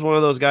 He was one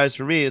of those guys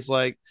for me. It's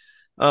like,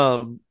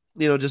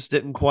 just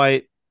didn't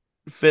quite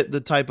fit the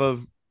type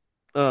of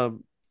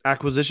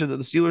acquisition that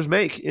the Steelers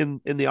make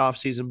in the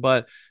offseason.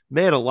 But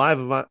man alive,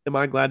 am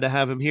I glad to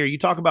have him here. You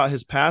talk about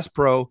his pass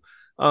pro.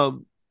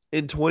 In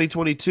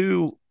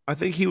 2022, I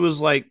think he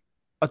was like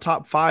a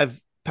top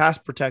 5 pass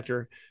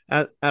protector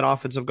at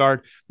offensive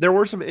guard. There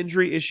were some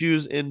injury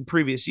issues in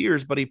previous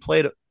years, but he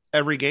played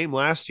every game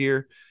last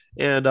year.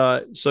 And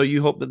so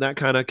you hope that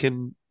kind of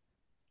can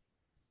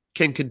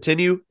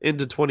continue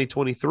into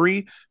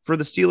 2023 for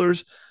the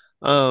Steelers.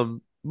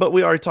 But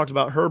we already talked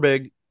about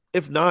Herbig.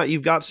 If not,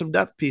 you've got some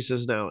depth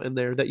pieces now in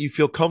there that you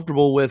feel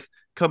comfortable with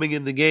coming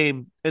in the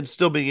game and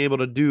still being able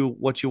to do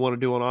what you want to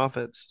do on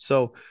offense.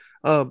 So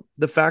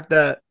the fact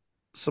that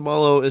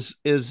Seumalo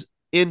is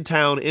in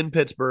town in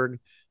Pittsburgh,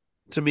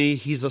 to me,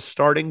 he's a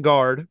starting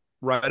guard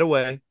right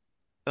away.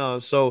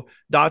 So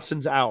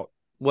Dotson's out.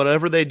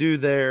 Whatever they do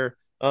there,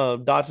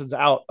 Dotson's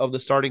out of the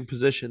starting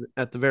position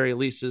at the very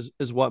least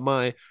is what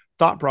my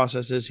thought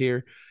process is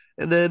here.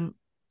 And then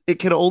it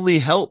can only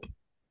help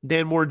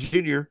Dan Moore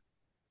Jr.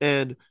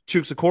 and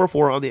Chuks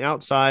Okorafor on the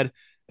outside.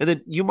 And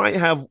then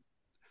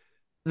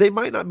they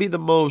might not be the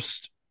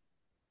most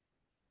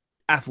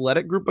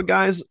athletic group of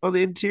guys on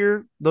the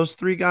interior. Those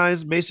 3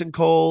 guys, Mason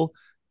Cole,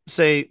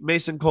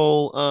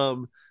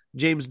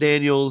 James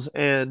Daniels,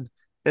 and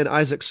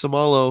Isaac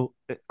Seumalo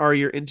are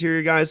your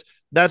interior guys.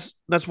 That's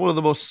one of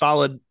the most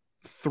solid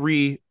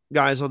 3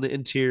 guys on the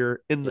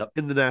interior in the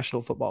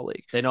National Football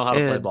League. They know how to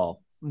play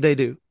ball. They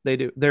do.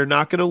 They're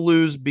not going to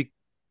lose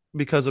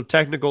because of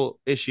technical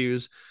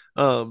issues.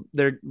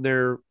 They're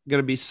going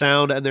to be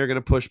sound, and they're going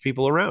to push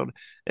people around.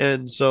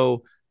 And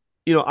so,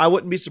 I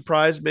wouldn't be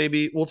surprised.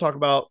 Maybe we'll talk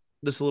about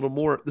this a little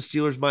more. The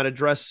Steelers might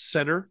address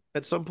center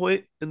at some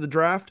point in the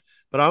draft,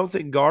 but I don't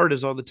think guard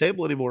is on the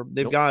table anymore.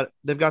 They've got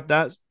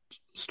that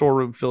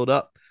storeroom filled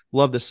up.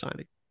 Love this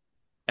signing.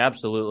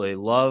 Absolutely.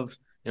 Love,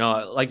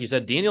 like you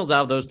said, Daniels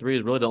out of those 3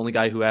 is really the only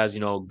guy who has,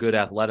 good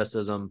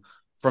athleticism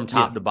from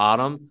top to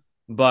bottom.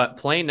 But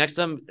playing next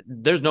to him,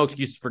 there's no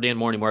excuses for Dan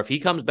Moore anymore. If he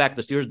comes back,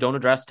 the Steelers don't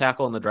address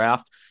tackle in the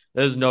draft,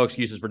 there's no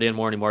excuses for Dan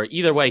Moore anymore.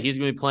 Either way, he's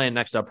going to be playing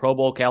next to a Pro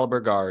Bowl caliber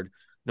guard,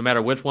 no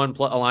matter which one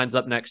lines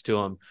up next to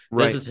him.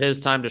 Right. This is his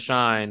time to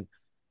shine.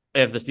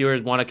 If the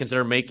Steelers want to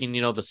consider making,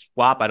 the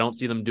swap, I don't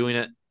see them doing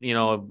it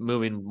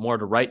moving more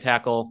to right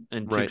tackle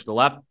and Right. Chooks to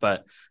left,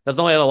 but that's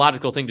the only other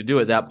logical thing to do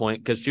at that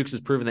point because Chooks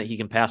has proven that he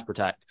can pass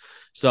protect.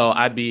 So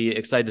I'd be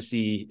excited to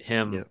see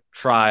him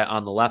try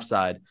on the left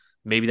side.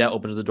 Maybe that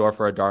opens the door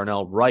for a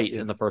Darnell Wright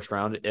in the first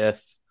round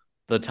if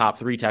the top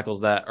 3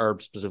 tackles that are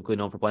specifically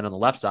known for playing on the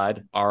left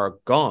side are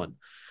gone.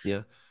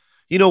 Yeah.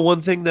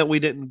 One thing that we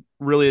didn't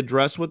really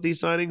address with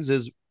these signings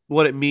is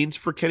what it means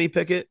for Kenny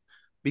Pickett,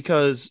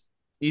 because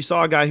you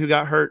saw a guy who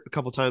got hurt a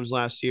couple times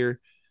last year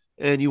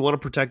and you want to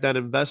protect that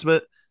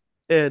investment.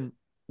 And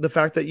the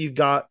fact that you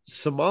got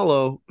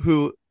Samalo,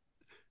 who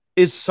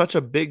is such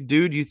a big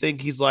dude, you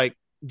think he's like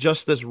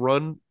just this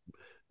run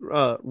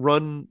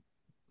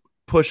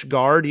push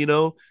guard,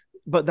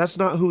 but that's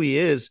not who he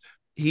is.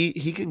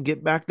 He can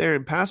get back there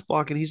and pass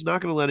block, and he's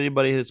not going to let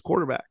anybody hit his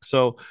quarterback.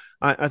 So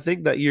I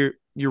think that you're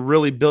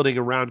really building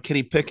around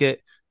Kenny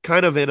Pickett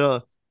kind of in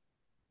a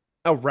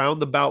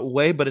roundabout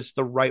way, but it's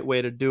the right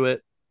way to do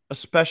it,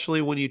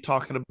 especially when you're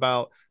talking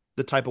about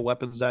the type of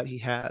weapons that he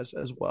has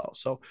as well.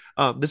 So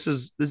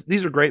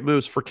these are great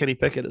moves for Kenny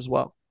Pickett as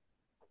well.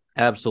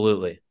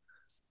 Absolutely.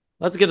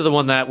 Let's get to the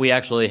one that we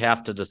actually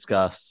have to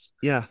discuss.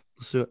 Yeah,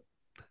 let's do it.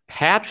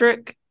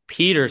 Patrick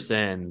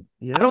Peterson.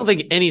 Yeah. I don't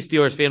think any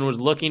Steelers fan was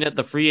looking at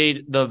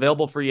the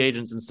available free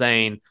agents and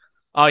saying,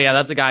 oh yeah,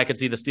 that's the guy I could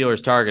see the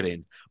Steelers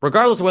targeting.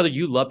 Regardless of whether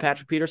you love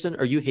Patrick Peterson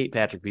or you hate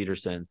Patrick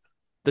Peterson,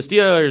 the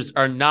Steelers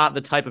are not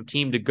the type of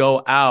team to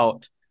go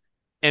out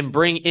and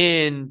bring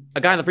in a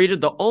guy in the free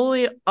agent. The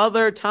only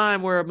other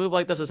time where a move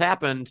like this has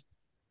happened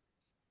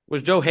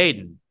was Joe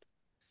Hayden.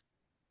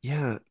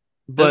 Yeah,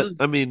 but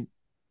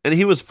and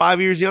he was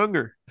 5 years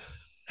younger.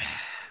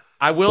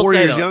 I will 4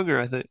 say years younger,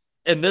 I think.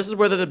 And this is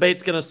where the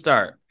debate's going to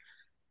start.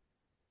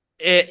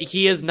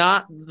 He is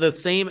not the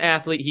same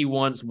athlete he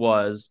once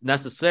was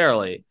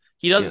necessarily.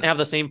 He doesn't have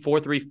the same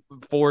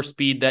 4.34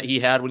 speed that he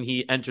had when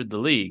he entered the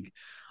league.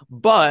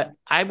 But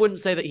I wouldn't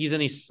say that he's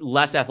any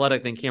less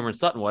athletic than Cameron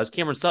Sutton was.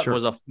 Cameron Sutton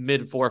was a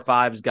mid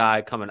 4.5s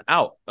guy coming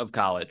out of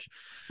college.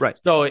 Right.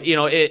 So,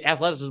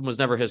 athleticism was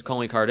never his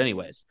calling card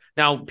anyways.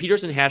 Now,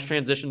 Peterson has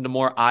transitioned to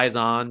more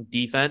eyes-on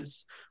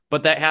defense,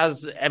 but that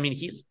has,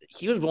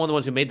 he was one of the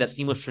ones who made that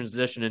seamless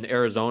transition in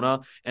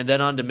Arizona and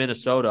then on to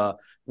Minnesota,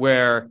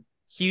 where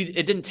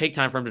it didn't take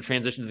time for him to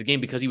transition to the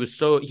game because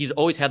he's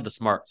always had the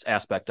smarts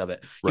aspect of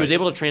it. He was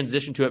able to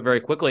transition to it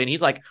very quickly. And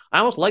he's like, I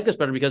almost like this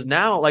better because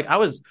now, I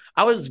was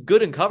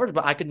good in coverage,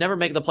 but I could never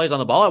make the plays on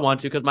the ball I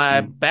wanted to because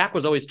my back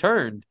was always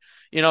turned.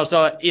 I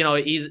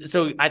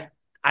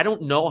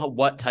don't know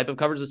what type of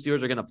coverage the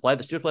Steelers are going to play.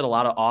 The Steelers played a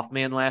lot of off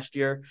man last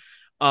year,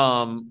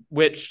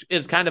 which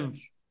is kind of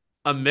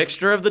a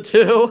mixture of the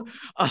two.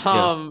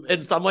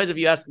 In some ways, if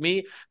you ask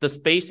me, the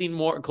spacing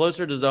more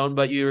closer to zone,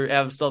 but you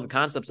have still the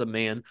concepts of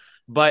man.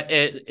 But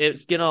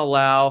it's going to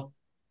allow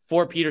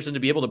for Peterson to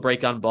be able to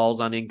break on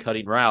balls on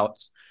in-cutting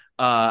routes.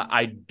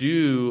 I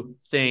do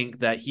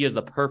think that he is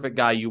the perfect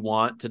guy you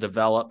want to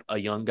develop a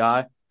young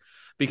guy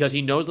because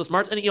he knows the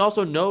smarts and he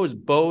also knows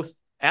both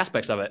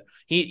aspects of it.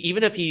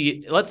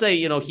 Let's say,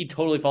 he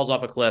totally falls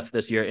off a cliff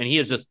this year and he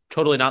is just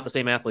totally not the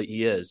same athlete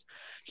he is.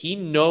 He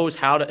knows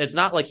how to, it's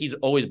not like he's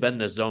always been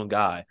this zone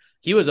guy.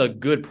 He was a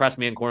good press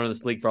man corner in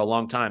this league for a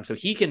long time. So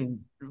he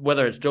can,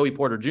 whether it's Joey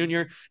Porter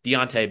Jr.,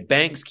 Deonte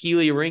Banks,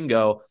 Keely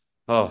Ringo.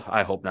 Oh,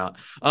 I hope not.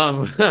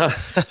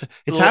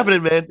 It's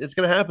happening, man. It's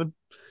going to happen.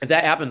 If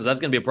that happens, that's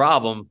going to be a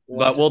problem,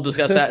 but we'll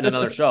discuss that in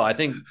another show. I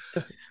think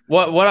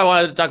what I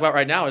wanted to talk about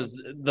right now is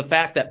the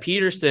fact that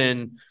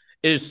Peterson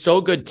is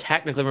so good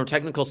technically from a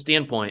technical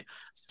standpoint,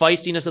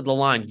 feistiness at the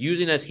line,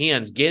 using his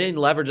hands, getting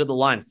leverage at the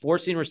line,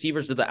 forcing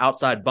receivers to the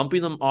outside,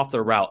 bumping them off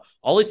their route,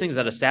 all these things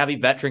that a savvy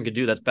veteran could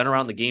do that's been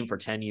around the game for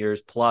 10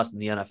 years plus in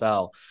the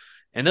NFL.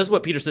 And this is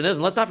what Peterson is.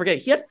 And let's not forget,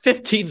 he had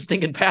 15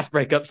 stinking pass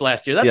breakups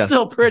last year. That's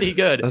still pretty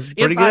good. That's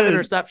pretty and 5 good.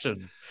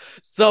 interceptions.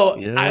 So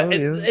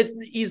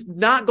he's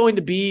not going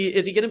to be,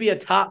 is he going to be a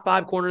top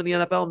 5 corner in the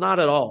NFL? Not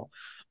at all.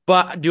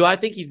 But do I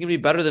think he's going to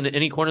be better than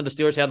any corner the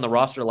Steelers had in the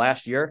roster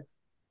last year?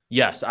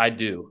 Yes, I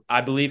do.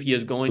 I believe he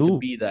is going to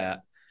be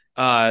that.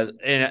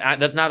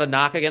 That's not a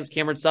knock against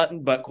Cameron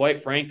Sutton, but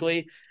quite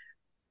frankly,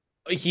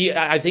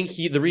 I think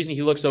the reason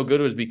he looked so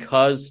good was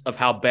because of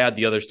how bad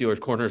the other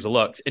Steelers corners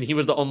looked. And he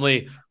was the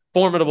only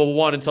formidable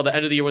one until the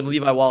end of the year when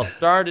Levi Wallace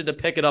started to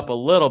pick it up a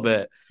little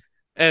bit.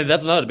 And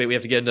that's another debate we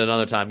have to get into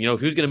another time.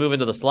 Who's going to move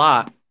into the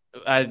slot?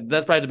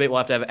 That's probably a debate we'll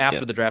have to have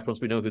after the draft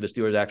once we know who the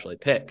Steelers actually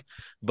pick.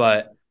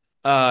 But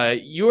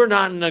you are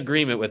not in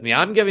agreement with me.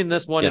 I'm giving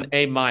this one an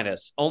A-,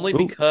 only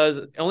because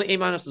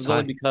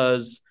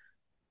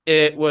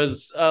it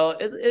was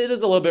it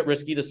is a little bit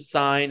risky to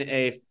sign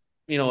a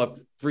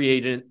free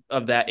agent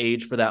of that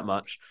age for that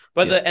much.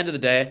 But at the end of the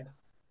day,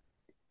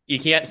 you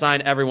can't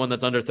sign everyone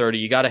that's under 30.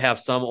 You got to have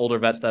some older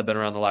vets that have been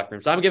around the locker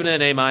room. So I'm giving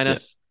it an A-.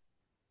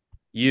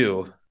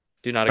 You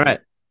do not agree.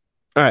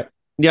 All right.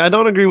 Yeah, I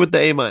don't agree with the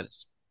A-,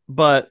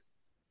 but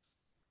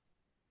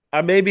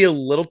I may be a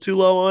little too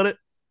low on it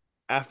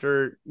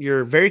after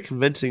your very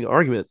convincing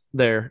argument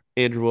there,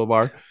 Andrew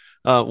Wilbar.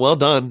 Well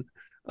done.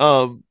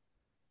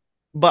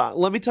 But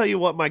let me tell you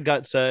what my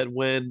gut said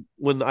when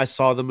I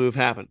saw the move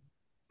happen.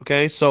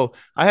 Okay. So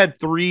I had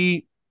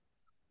three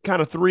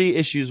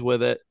issues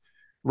with it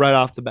right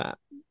off the bat.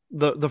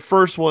 The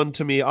first one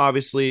to me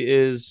obviously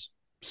is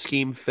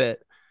scheme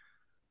fit.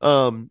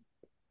 Cam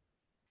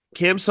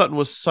Sutton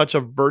was such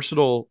a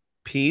versatile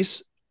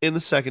piece in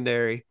the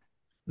secondary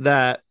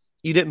that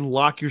you didn't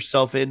lock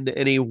yourself into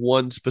any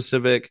one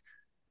specific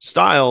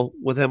style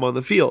with him on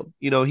the field.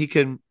 He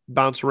can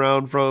bounce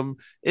around from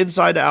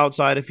inside to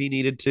outside if he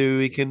needed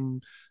to.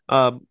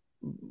 Um,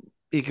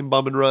 he can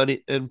bump and run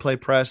and play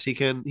press. He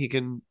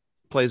can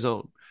play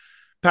zone.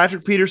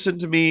 Patrick Peterson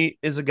to me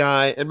is a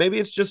guy, and maybe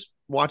it's just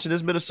watching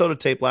his Minnesota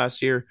tape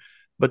last year,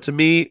 but to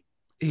me,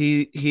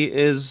 he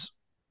is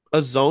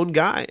a zone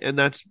guy, and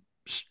that's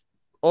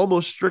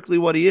almost strictly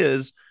what he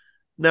is.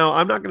 Now,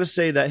 I'm not going to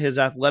say that his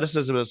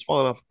athleticism has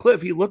fallen off a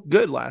cliff. He looked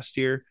good last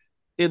year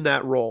in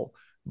that role,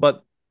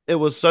 but it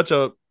was such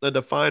a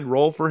defined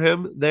role for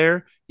him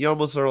there. You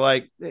almost are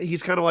like,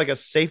 he's kind of like a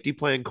safety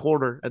playing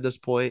corner at this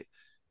point,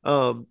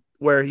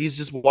 where he's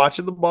just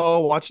watching the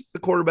ball, watching the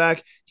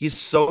quarterback. He's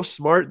so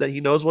smart that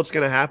he knows what's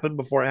going to happen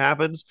before it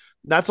happens.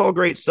 That's all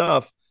great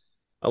stuff.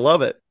 I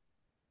love it.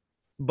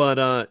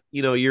 But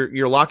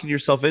you're locking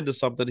yourself into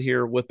something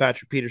here with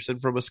Patrick Peterson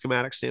from a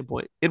schematic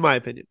standpoint, in my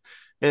opinion.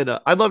 And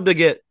I'd love to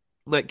get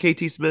like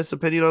KT Smith's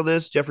opinion on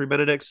this, Jeffrey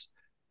Benedict's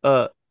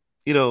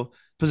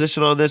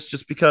position on this,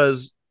 just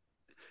because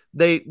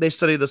they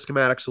study the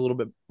schematics a little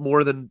bit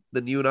more than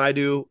you and I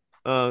do.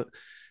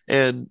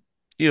 And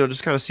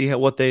just kind of see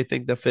what they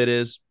think the fit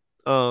is,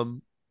 more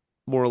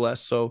or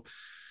less. So,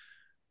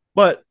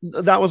 but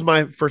that was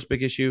my first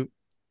big issue.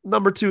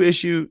 Number 2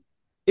 issue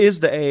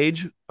is the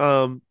age.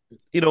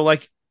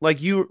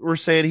 Like you were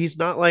saying, it's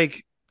not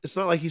like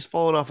he's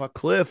fallen off a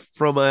cliff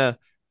from a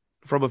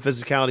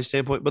physicality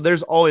standpoint, but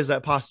there's always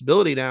that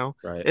possibility now.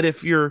 Right. And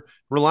if you're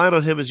relying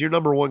on him as your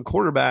number 1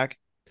 quarterback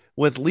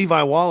with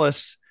Levi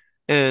Wallace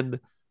and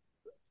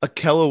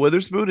Ahkello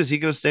Witherspoon, is he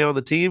going to stay on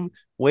the team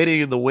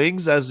waiting in the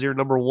wings as your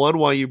number 1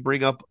 while you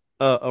bring up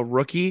a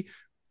rookie?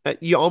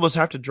 You almost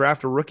have to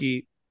draft a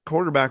rookie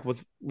quarterback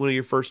with one of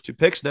your first 2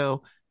 picks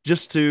now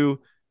just to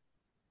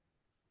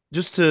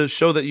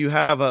show that you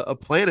have a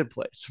plan in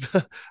place,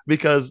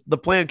 because the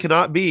plan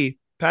cannot be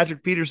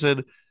Patrick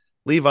Peterson,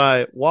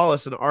 Levi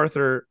Wallace, and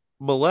Arthur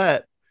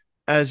Millette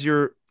as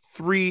your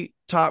 3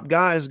 top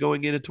guys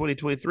going into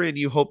 2023, and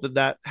you hope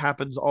that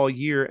happens all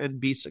year and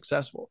be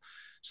successful.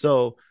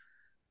 So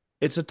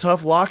it's a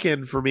tough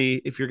lock-in for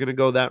me if you're going to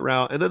go that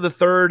route. And then the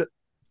third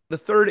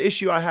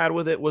issue I had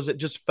with it was it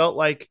just felt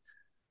like,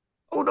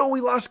 oh no,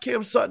 we lost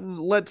Cam Sutton.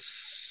 Let's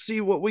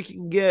see what we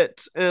can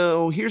get.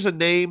 Oh, here's a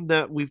name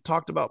that we've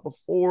talked about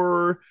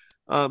before.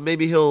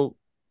 Maybe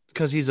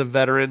because he's a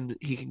veteran,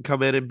 he can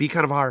come in and be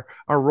kind of our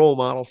role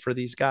model for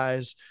these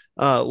guys.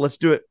 Let's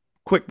do it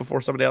quick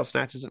before somebody else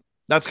snatches him.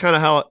 That's kind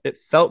of how it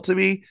felt to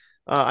me.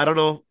 I don't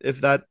know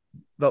if that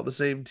felt the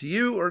same to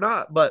you or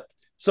not. But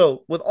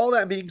so with all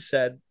that being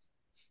said,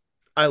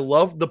 I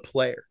love the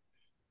player,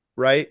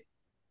 right?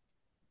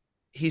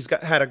 He's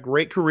had a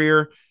great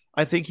career.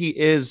 I think he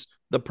is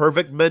the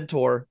perfect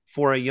mentor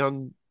for a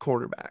young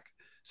cornerback.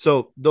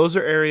 So those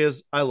are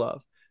areas I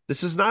love.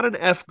 This is not an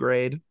F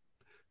grade.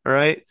 All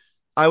right.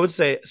 I would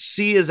say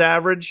C is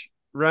average,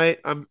 right?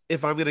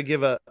 If I'm going to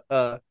give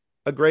a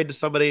grade to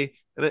somebody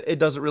and it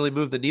doesn't really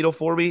move the needle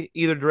for me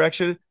either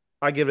direction,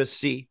 I give it a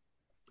C.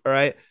 All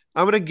right.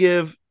 I'm going to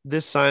give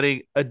this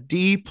signing a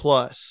D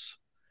plus.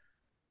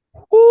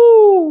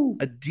 Ooh,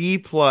 a D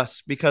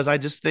plus, because I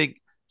just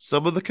think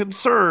some of the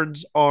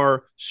concerns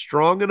are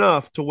strong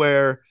enough to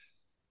where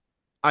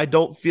I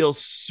don't feel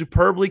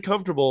superbly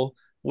comfortable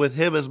with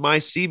him as my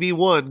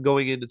CB1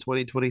 going into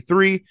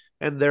 2023.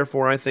 And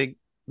therefore, I think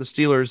the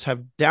Steelers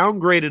have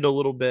downgraded a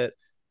little bit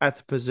at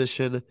the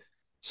position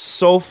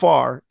so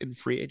far in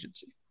free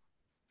agency.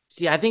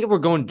 See, I think if we're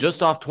going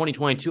just off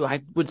 2022, I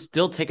would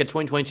still take a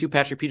 2022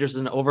 Patrick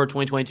Peterson over a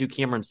 2022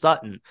 Cameron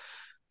Sutton.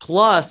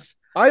 Plus,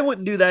 I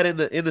wouldn't do that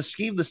in the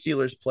scheme the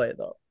Steelers play,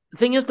 though. The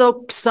thing is,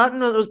 though,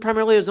 Sutton was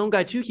primarily a zone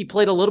guy, too. He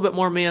played a little bit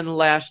more man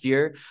last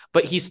year,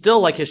 but he's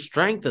still, like, his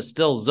strength is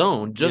still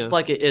zone, just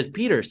like it is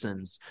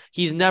Peterson's.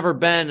 He's never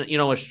been,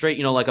 a straight,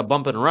 like a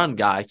bump and run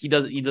guy. He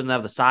doesn't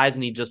have the size,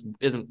 and he just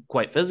isn't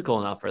quite physical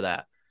enough for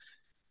that.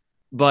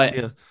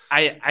 But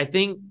I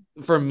think,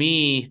 for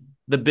me,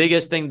 the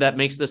biggest thing that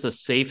makes this a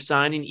safe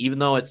signing, even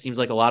though it seems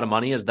like a lot of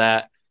money, is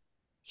that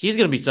he's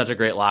going to be such a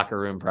great locker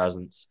room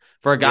presence.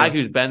 For a guy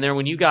who's been there,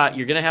 you're going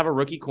to have a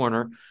rookie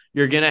corner,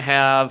 you're going to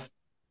have,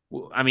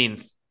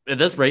 at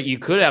this rate, you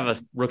could have a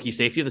rookie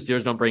safety. The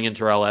Steelers don't bring in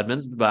Terrell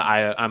Edmonds, but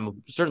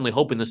I'm certainly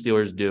hoping the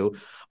Steelers do.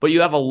 But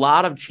you have a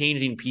lot of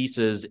changing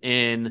pieces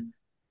in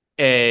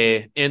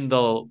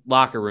the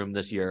locker room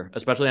this year,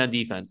 especially on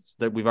defense.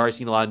 That we've already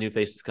seen a lot of new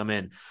faces come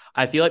in.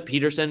 I feel like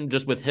Peterson,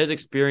 just with his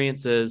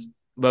experiences,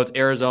 both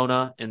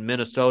Arizona and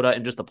Minnesota,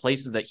 and just the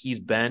places that he's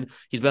been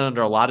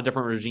under a lot of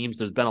different regimes.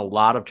 There's been a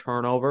lot of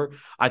turnover.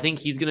 I think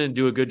he's going to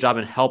do a good job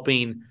in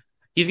helping.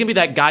 He's going to be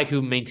that guy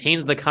who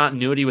maintains the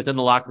continuity within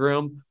the locker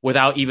room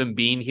without even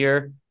being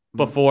here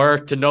before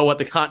to know what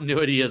the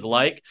continuity is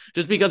like,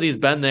 just because he's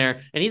been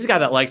there, and he's a guy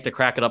that likes to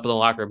crack it up in the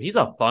locker room. He's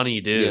a funny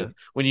dude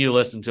when you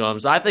listen to him.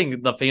 So I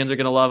think the fans are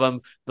going to love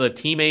him. The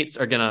teammates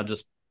are going to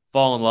just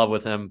fall in love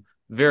with him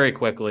very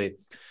quickly.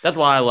 That's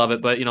why I love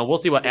it. But, we'll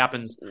see what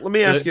happens. Let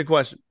me ask you a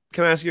question.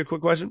 Can I ask you a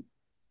quick question?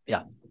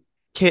 Yeah.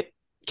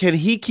 Can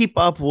he keep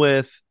up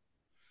with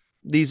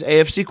these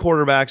AFC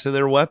quarterbacks and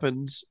their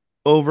weapons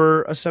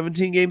over a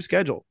 17-game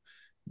schedule?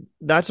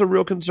 That's a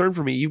real concern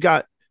for me. You've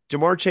got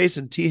Jamar Chase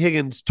and T.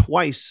 Higgins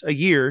twice a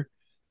year.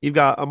 You've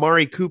got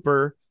Amari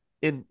Cooper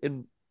in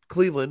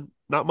Cleveland.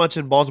 Not much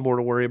in Baltimore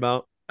to worry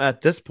about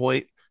at this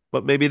point,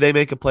 but maybe they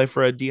make a play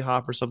for a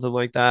D-Hop or something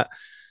like that.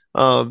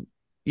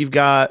 You've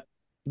got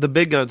the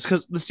big guns,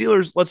 because the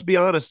Steelers, let's be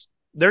honest,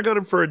 they're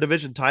gunning for a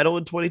division title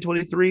in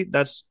 2023.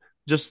 That's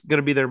just going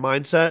to be their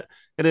mindset.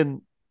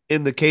 And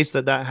in the case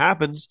that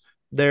happens,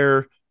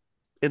 they're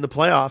in the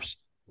playoffs.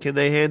 Can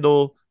they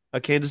handle a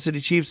Kansas City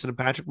Chiefs and a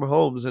Patrick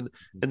Mahomes and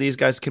these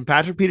guys? Can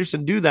Patrick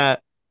Peterson do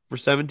that for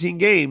 17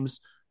 games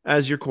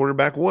as your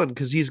cornerback one?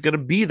 Because he's going to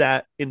be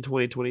that in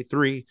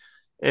 2023,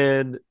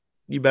 and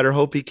you better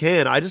hope he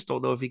can. I just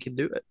don't know if he can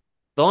do it.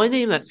 The only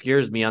name that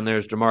scares me on there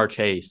is Jamar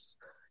Chase.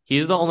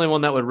 He's the only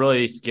one that would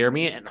really scare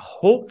me, and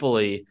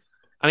hopefully,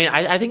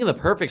 I think in the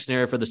perfect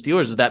scenario for the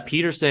Steelers is that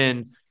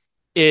Peterson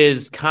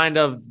is kind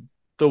of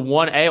the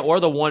 1A or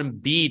the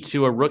 1B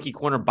to a rookie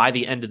corner by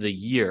the end of the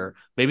year.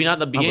 Maybe not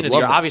the beginning of the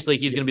year. That. Obviously,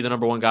 he's going to be the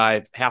number one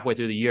guy halfway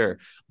through the year.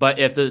 But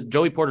if the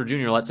Joey Porter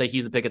Jr., let's say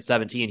he's the pick at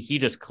 17, he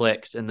just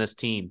clicks in this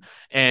team.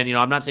 And,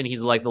 I'm not saying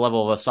he's like the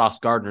level of a Sauce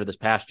Gardner this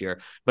past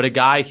year, but a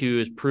guy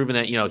who's proven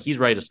that, he's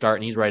ready to start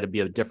and he's ready to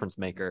be a difference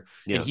maker.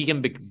 Yeah. And he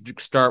can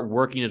start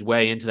working his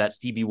way into that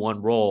CB1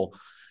 role.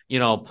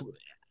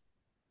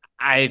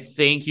 I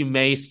think you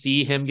may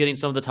see him getting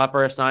some of the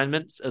tougher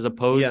assignments as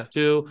opposed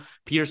to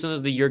Peterson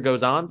as the year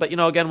goes on. But,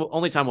 again,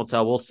 only time will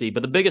tell. We'll see.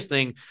 But the biggest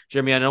thing,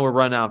 Jeremy, I know we're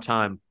running out of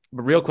time,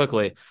 but real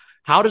quickly,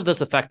 how does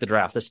this affect the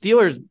draft? The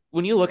Steelers,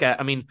 when you look at,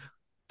 the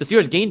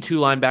Steelers gained 2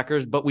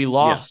 linebackers, but we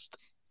lost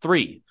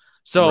 3.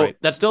 So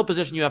that's still a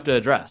position you have to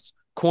address.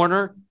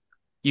 Corner,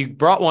 you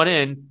brought one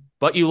in,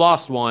 but you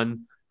lost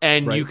one.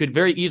 And you could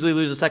very easily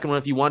lose a second one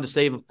if you wanted to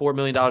save $4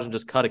 million and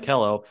just cut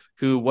Akello,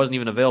 who wasn't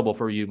even available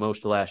for you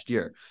most of last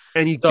year.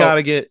 And you got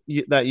to get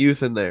that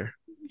youth in there.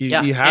 You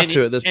have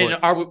to at this point.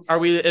 And are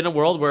we in a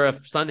world where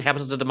if something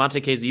happens to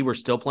Demonte KZ, we're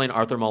still playing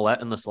Arthur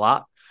Mollett in the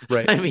slot?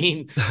 Right. That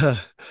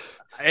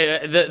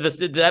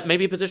may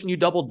be a position you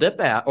double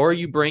dip at, or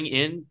you bring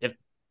in, if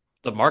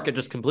the market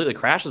just completely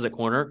crashes at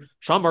corner,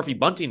 Sean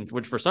Murphy-Bunting,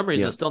 which for some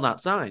reason is still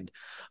not signed.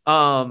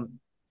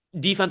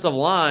 Defensive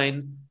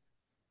line,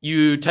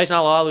 Tyson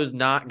Alualu is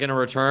not going to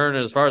return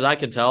as far as I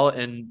can tell.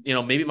 And,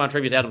 maybe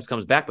Montravius Adams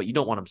comes back, but you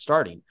don't want him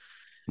starting.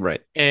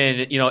 Right.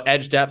 And,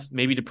 edge depth,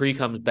 maybe Dupree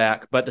comes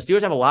back, but the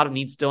Steelers have a lot of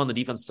needs still on the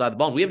defensive side of the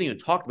ball. And we haven't even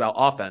talked about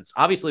offense.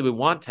 Obviously we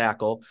want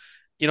tackle.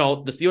 The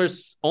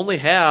Steelers only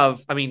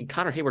have,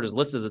 Connor Hayward is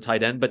listed as a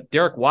tight end, but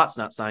Derek Watt's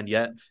not signed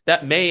yet.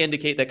 That may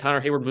indicate that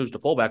Connor Hayward moves to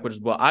fullback, which is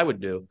what I would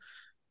do.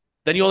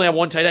 Then you only have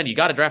one tight end. You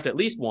got to draft at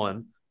least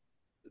one.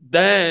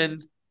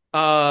 Then,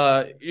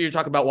 you're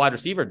talking about wide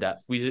receiver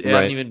depth. We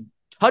haven't even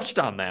touched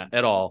on that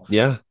at all.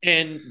 Yeah.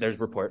 And there's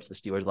reports the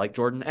Steelers like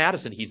Jordan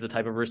Addison. He's the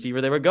type of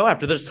receiver they would go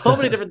after. There's so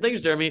many different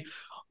things, Jeremy.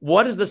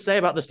 What does this say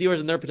about the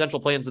Steelers and their potential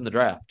plans in the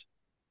draft?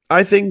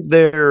 I think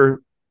they're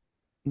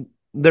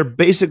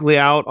basically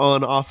out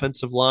on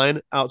offensive line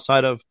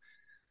outside of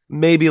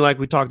maybe, like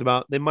we talked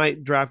about, they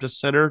might draft a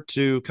center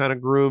to kind of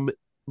groom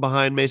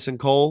behind Mason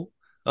Cole.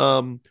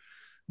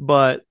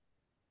 But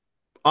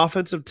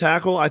offensive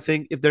tackle, I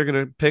think if they're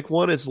going to pick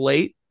one, it's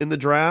late in the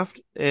draft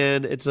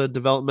and it's a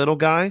developmental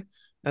guy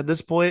at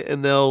this point.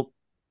 And they'll,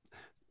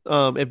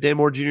 if Dan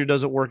Moore Jr.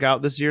 doesn't work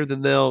out this year,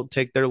 then they'll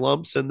take their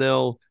lumps and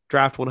they'll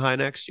draft one high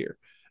next year.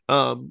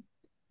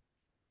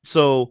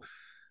 So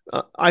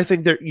I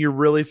think that you're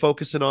really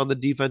focusing on the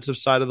defensive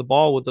side of the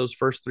ball with those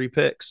first 3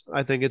 picks.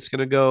 I think it's going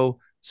to go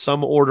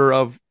some order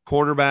of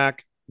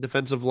cornerback,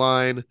 defensive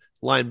line,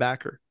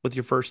 linebacker with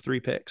your first 3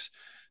 picks.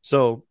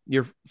 So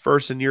your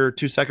first and your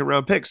 2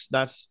 second-round picks,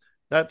 that's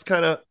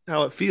kind of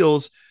how it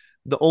feels.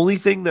 The only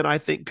thing that I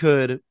think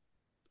could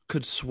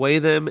sway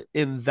them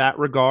in that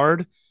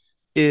regard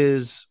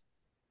is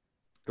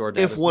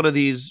Jordan if Addison. one of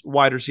these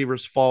wide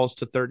receivers falls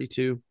to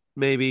 32,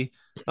 maybe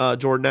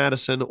Jordan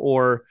Addison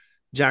or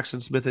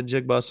Jackson Smith and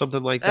Jigba,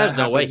 something like that. There's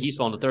no way he's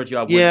falling to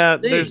 32.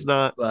 There's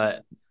not.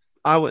 But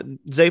I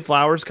wouldn't. Zay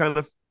Flowers kind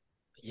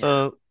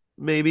of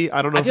maybe.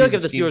 I don't know. I feel like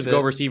if the Steelers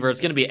go receiver,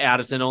 it's going to be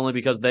Addison, only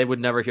because they would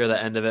never hear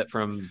the end of it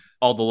from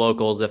all the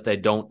locals if they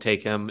don't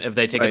take him, if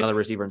they take another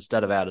receiver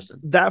instead of Addison.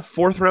 That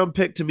 4th round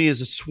pick to me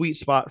is a sweet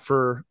spot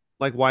for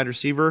like wide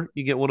receiver.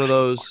 You get one of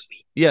those.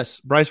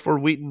 Yes. Bryce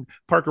Ford Wheaton,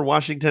 Parker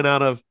Washington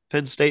out of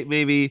Penn State,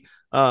 maybe,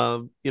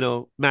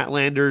 Matt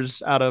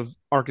Landers out of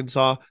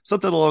Arkansas,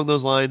 something along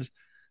those lines.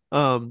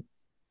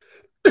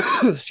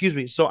 Excuse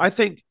me. So I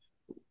think,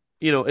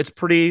 it's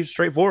pretty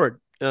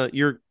straightforward.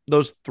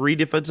 Those 3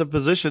 defensive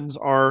positions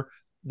are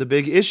the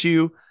big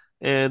issue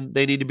and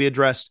they need to be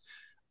addressed.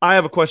 I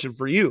have a question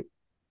for you.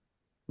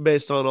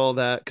 based on all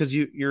that, because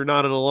you're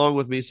nodding along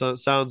with me, so it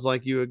sounds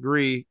like you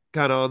agree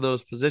kind of on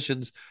those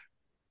positions.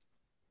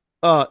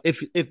 If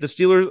the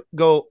Steelers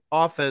go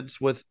offense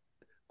with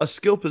a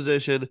skill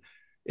position,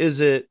 is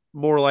it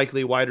more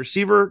likely wide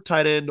receiver,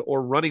 tight end,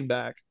 or running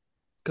back?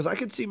 Because I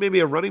could see maybe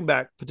a running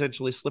back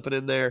potentially slipping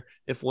in there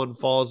if one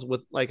falls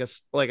with like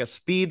a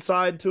speed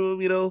side to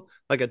him,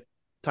 like a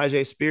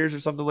Tyjae Spears or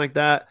something like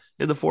that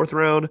in the 4th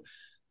round.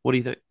 What do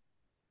you think?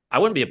 I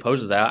wouldn't be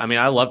opposed to that. I mean,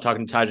 I love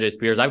talking to Tyjae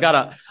Spears. I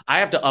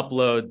have to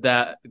upload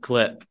that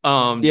clip to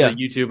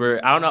YouTuber.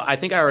 I don't know. I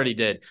think I already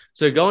did.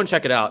 So go and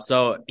check it out.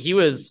 So he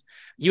was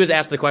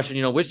asked the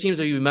question, which teams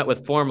have you met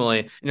with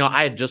formally?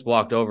 I had just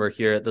walked over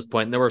here at this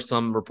point, and there were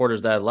some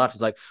reporters that had left.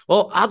 He's like,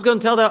 well, I was going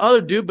to tell that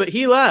other dude, but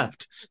he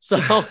left. So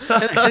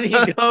and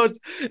he goes,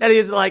 and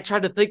he's like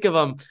trying to think of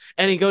them,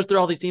 and he goes through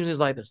all these teams. And he's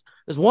like,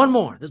 there's one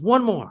more.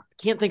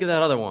 I can't think of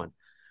that other one.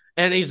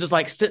 And he's just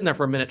like sitting there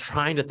for a minute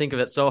trying to think of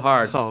it so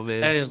hard. Oh,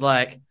 man. And he's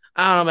like,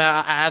 I don't know,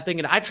 man. I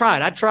think I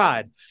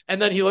tried. And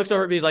then he looks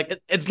over at me. He's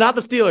like, it's not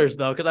the Steelers,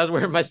 though, because I was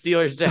wearing my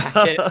Steelers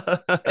jacket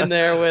in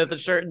there with a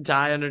shirt and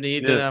tie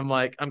underneath. Yeah. And I'm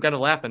like, I'm kind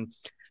of laughing.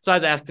 So I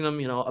was asking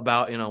him,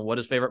 about, what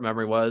his favorite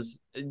memory was.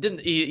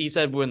 He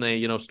said when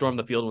they, stormed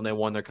the field when they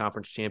won their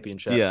conference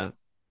championship. Yeah.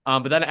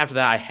 But then after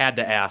that, I had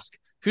to ask,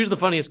 who's the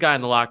funniest guy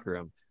in the locker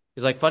room?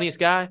 He's like, funniest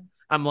guy?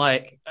 I'm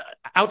like,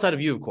 outside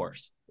of you, of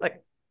course.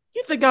 Like,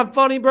 you think I'm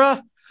funny, bro?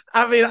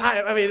 I mean,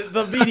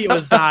 the media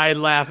was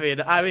dying laughing.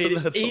 I mean,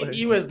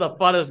 he was the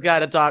funnest guy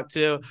to talk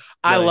to. Nice.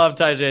 I love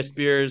Tyjae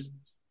Spears.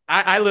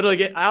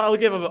 I'll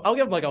give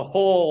him like a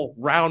whole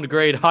round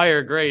grade,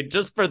 higher grade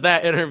just for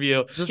that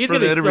interview. He's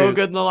gonna be so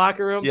good in the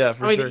locker room. Yeah,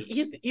 for sure.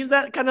 He's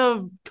that kind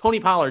of Tony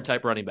Pollard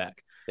type running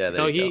back.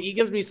 Yeah, he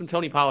gives me some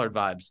Tony Pollard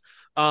vibes.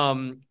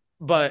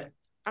 But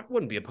I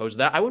wouldn't be opposed to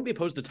that. I wouldn't be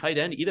opposed to tight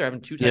end either.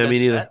 Having 2 tight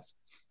end sets.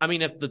 I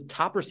mean, if the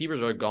top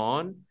receivers are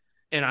gone.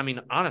 And I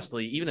mean,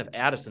 honestly, even if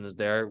Addison is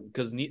there,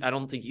 because I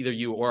don't think either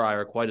you or I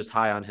are quite as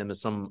high on him as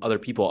some other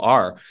people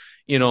are.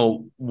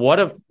 What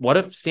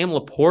if Sam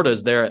Laporta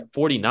is there at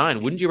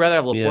 49? Wouldn't you rather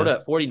have Laporta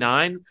at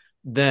 49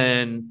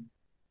 than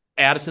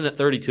Addison at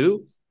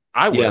 32?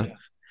 I would. Yeah.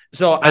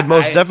 So I'd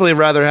most definitely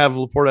rather have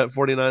Laporta at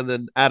 49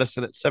 than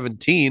Addison at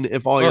 17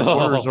 if all your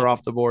corners are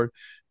off the board.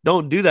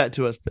 Don't do that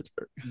to us,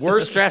 Pittsburgh.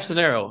 Worst draft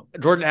scenario: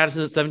 Jordan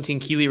Addison at 17,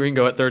 Keely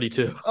Ringo at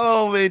 32.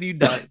 Oh man, you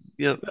died.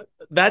 Yeah,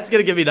 that's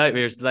gonna give me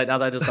nightmares tonight. Now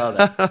that I just saw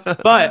that,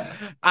 but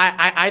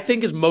I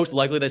think is most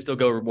likely they still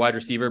go wide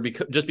receiver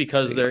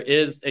because there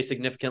is a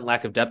significant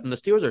lack of depth, and the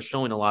Steelers are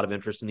showing a lot of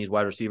interest in these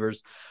wide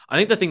receivers. I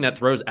think the thing that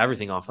throws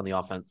everything off on the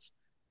offense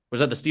was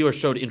that the Steelers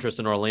showed interest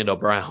in Orlando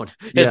Brown.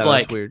 It's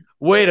like, that's weird.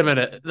 Wait a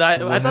minute, I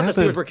thought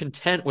the Steelers were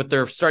content with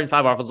their starting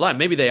 5 offensive line.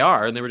 Maybe they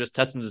are, and they were just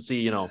testing to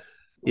see,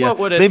 Yeah,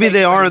 maybe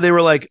they are, and they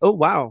were like, "Oh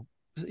wow,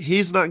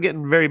 he's not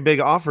getting very big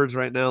offers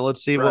right now.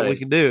 Let's see what we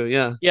can do."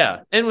 Yeah,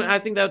 and I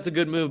think that's a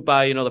good move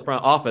by the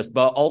front office.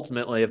 But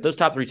ultimately, if those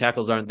top 3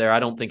 tackles aren't there, I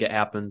don't think it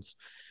happens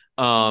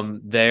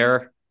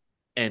there.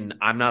 And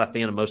I'm not a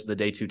fan of most of the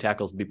day 2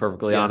 tackles, to be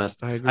perfectly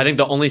honest. I think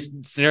the only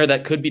scenario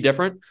that could be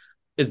different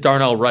is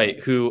Darnell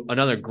Wright, who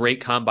another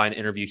great combine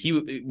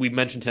interview. We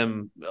mentioned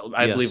him,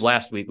 I believe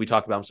last week. We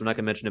talked about him, so I'm not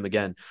going to mention him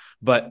again.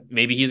 But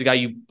maybe he's a guy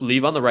you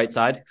leave on the right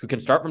side who can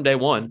start from day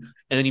one,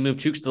 and then you move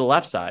Chooks to the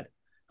left side.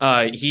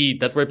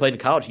 That's where he played in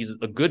college. He's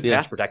a good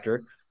pass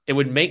protector. It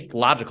would make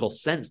logical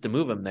sense to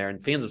move him there,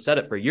 and fans have said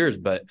it for years,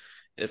 but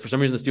for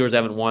some reason the Steelers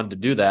haven't wanted to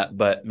do that.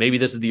 But maybe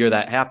this is the year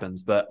that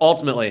happens. But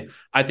ultimately,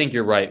 I think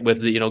you're right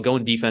with the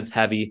going defense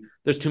heavy.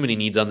 There's too many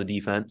needs on the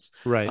defense.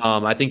 Right.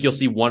 I think you'll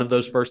see one of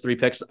those first 3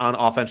 picks on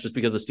offense just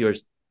because the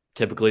Steelers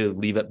typically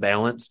leave it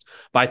balanced.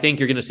 But I think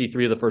you're going to see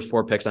 3 of the first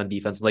 4 picks on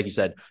defense. Like you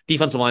said,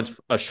 defensive line's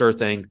a sure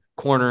thing.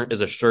 Corner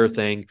is a sure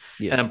thing.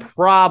 Yeah. And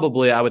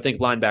probably, I would think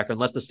linebacker,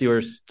 unless the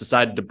Steelers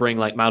decided to bring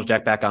like Miles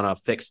Jack back on a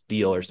fixed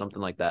deal or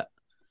something like that.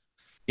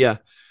 Yeah.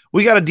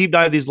 We got to deep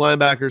dive these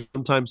linebackers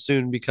sometime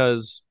soon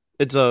because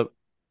it's a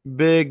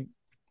big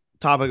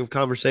topic of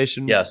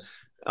conversation. Yes.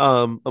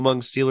 Among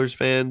Steelers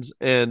fans.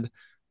 And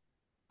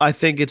I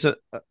think it's an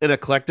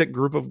eclectic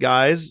group of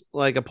guys,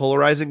 like a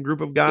polarizing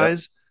group of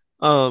guys.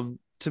 Yep.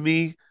 To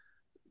me,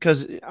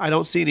 because I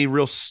don't see any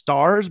real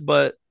stars,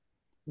 but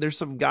there's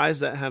some guys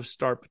that have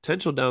star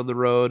potential down the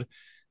road.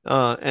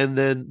 And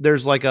then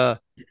there's like a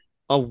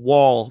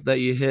wall that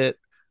you hit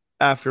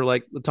after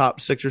like the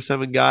top 6 or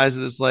 7 guys.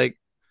 And it's like,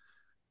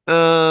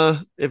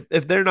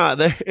 if they're not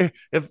there,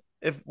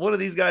 if one of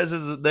these guys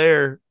isn't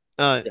there,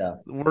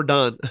 we're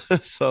done.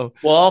 So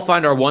I'll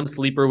find our one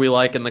sleeper we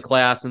like in the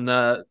class, and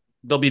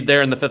they'll be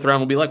there in the 5th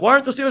round. We'll be like, why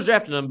aren't the Steelers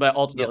drafting them? But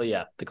ultimately,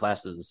 the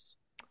class is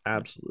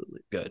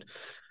absolutely good.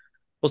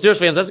 Well, Steelers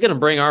fans, that's going to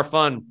bring our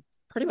fun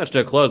pretty much to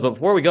a close. But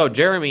before we go,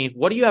 Jeremy,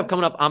 what do you have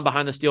coming up on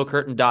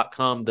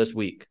BehindTheSteelCurtain.com this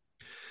week?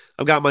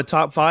 I've got my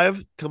top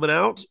 5 coming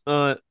out.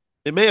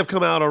 It may have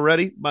come out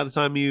already by the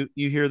time you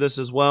hear this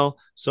as well.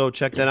 So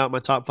check that out. My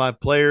top 5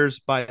 players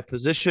by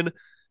position.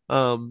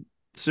 As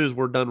soon as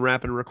we're done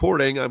wrapping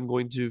recording, I'm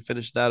going to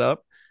finish that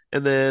up.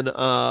 And then,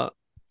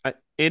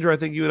 Andrew, I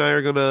think you and I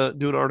are going to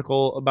do an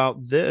article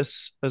about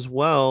this as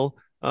well.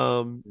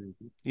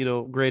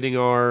 grading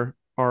our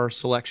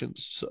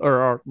selections,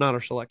 or not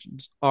our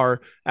selections,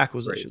 our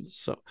acquisitions.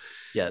 So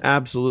yeah,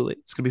 absolutely,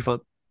 it's gonna be fun.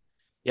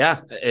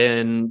 Yeah,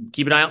 and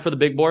keep an eye out for the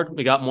big board.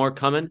 We got more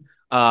coming.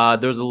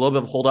 There's a little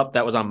bit of hold up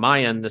that was on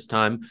my end this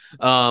time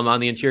on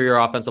the interior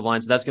offensive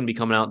line. So that's going to be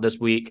coming out this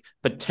week,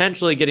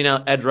 potentially getting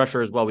out edge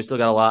rusher as well. We still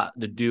got a lot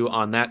to do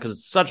on that because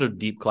it's such a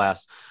deep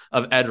class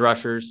of edge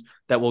rushers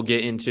that we'll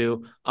get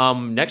into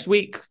next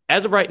week.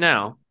 As of right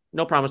now,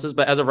 no promises,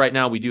 but as of right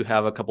now, we do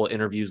have a couple of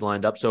interviews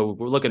lined up. So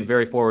we're looking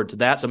very forward to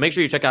that. So make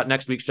sure you check out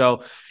next week's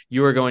show.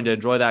 You are going to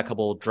enjoy that.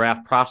 Couple of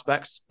draft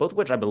prospects, both of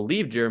which I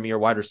believe, Jeremy, are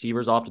wide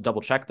receivers. I'll have to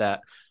double check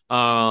that.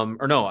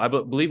 Or no, I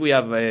believe we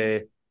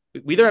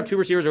either have two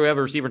receivers or we have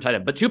a receiver and tight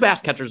end, but two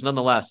pass catchers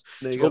nonetheless.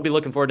 So we'll be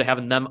looking forward to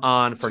having them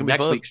on for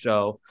next week's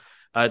show.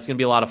 It's going to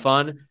be a lot of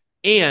fun.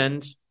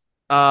 And keep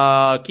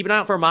an eye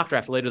out for a mock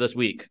draft later this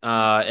week.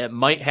 It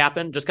might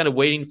happen, just kind of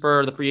waiting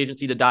for the free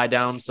agency to die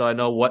down so I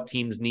know what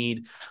teams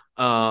need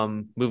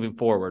moving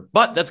forward.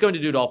 But that's going to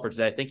do it all for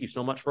today. Thank you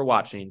so much for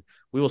watching.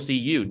 We will see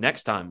you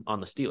next time on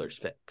the Steelers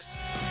Fix.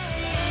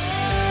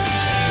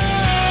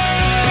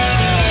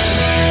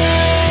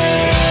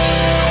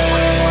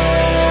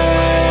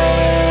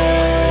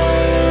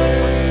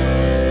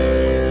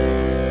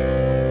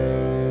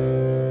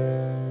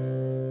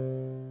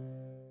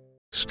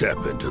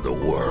 Step into the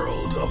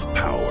world of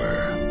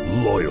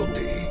power,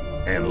 loyalty,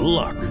 and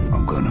luck.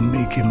 I'm gonna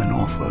make him an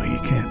offer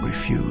he can't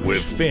refuse.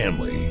 With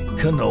family,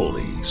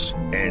 cannolis,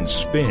 and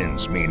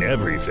spins mean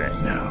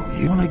everything. Now,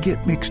 you wanna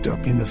get mixed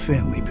up in the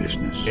family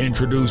business.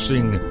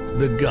 Introducing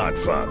The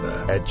Godfather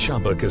at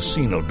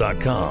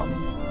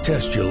ChumbaCasino.com.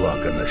 Test your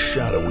luck in the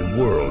shadowy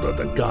world of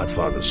The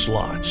Godfather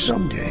slot.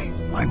 Someday,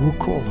 I will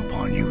call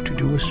upon you to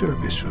do a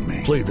service for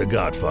me. Play The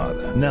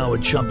Godfather, now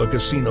at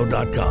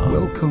ChumbaCasino.com.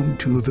 Welcome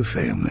to the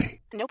family.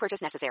 No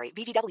purchase necessary.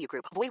 VGW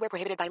Group. Void where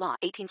prohibited by law.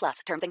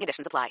 18+. Terms and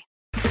conditions apply.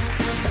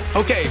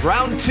 Okay,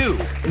 round two.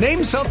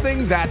 Name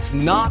something that's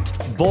not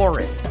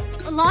boring.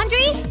 A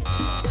laundry?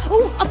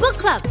 Ooh, a book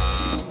club.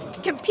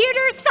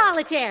 Computer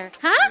solitaire,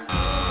 huh?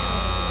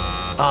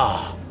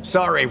 Ah, oh,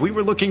 sorry. We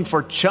were looking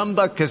for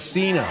Chumba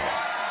Casino.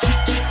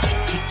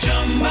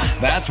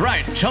 That's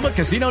right.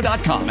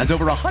 ChumbaCasino.com has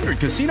over 100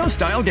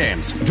 casino-style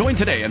games. Join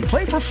today and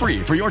play for free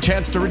for your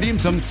chance to redeem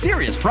some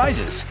serious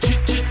prizes.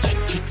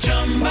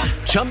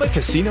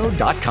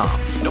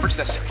 ChumbaCasino.com. No purchase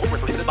necessary. Void where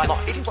prohibited by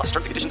law. 18+. Terms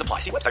and conditions apply.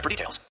 See website for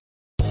details.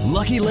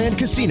 Lucky Land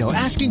Casino,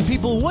 asking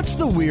people, what's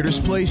the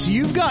weirdest place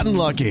you've gotten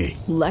lucky?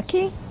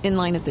 Lucky? In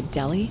line at the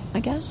deli, I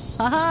guess?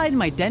 Aha, in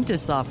my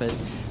dentist's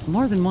office.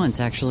 More than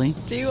once, actually.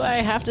 Do I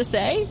have to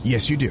say?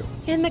 Yes, you do.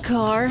 In the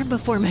car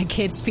before my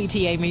kids'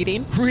 PTA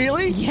meeting.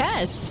 Really?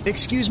 Yes.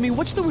 Excuse me,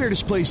 what's the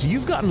weirdest place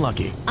you've gotten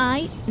lucky?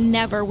 I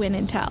never win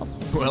and tell.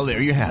 Well,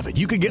 there you have it.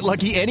 You can get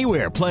lucky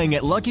anywhere, playing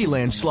at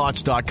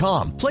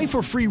LuckyLandSlots.com. Play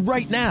for free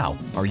right now.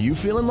 Are you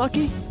feeling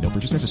lucky? No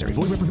purchase necessary.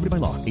 Void where prohibited by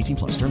law.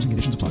 18+. Terms and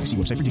conditions apply. See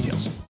website for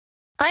details.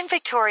 I'm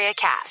Victoria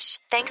Cash.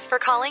 Thanks for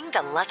calling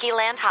the Lucky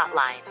Land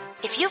Hotline.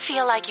 If you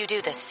feel like you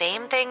do the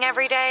same thing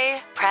every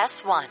day,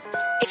 press 1.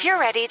 If you're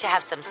ready to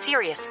have some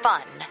serious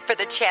fun for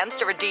the chance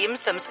to redeem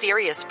some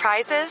serious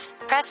prizes,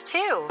 press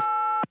 2.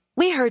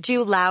 We heard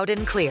you loud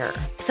and clear.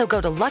 So go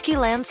to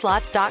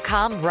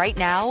LuckyLandSlots.com right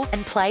now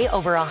and play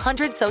over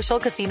 100 social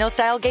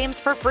casino-style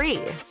games for free.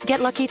 Get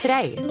lucky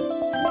today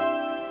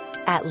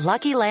at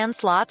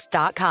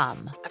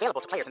LuckyLandSlots.com. Available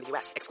to players in the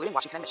U.S., excluding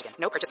Washington and Michigan.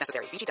 No purchase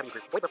necessary. VGW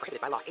Group. Void where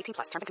prohibited by law. 18+.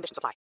 Terms and conditions apply.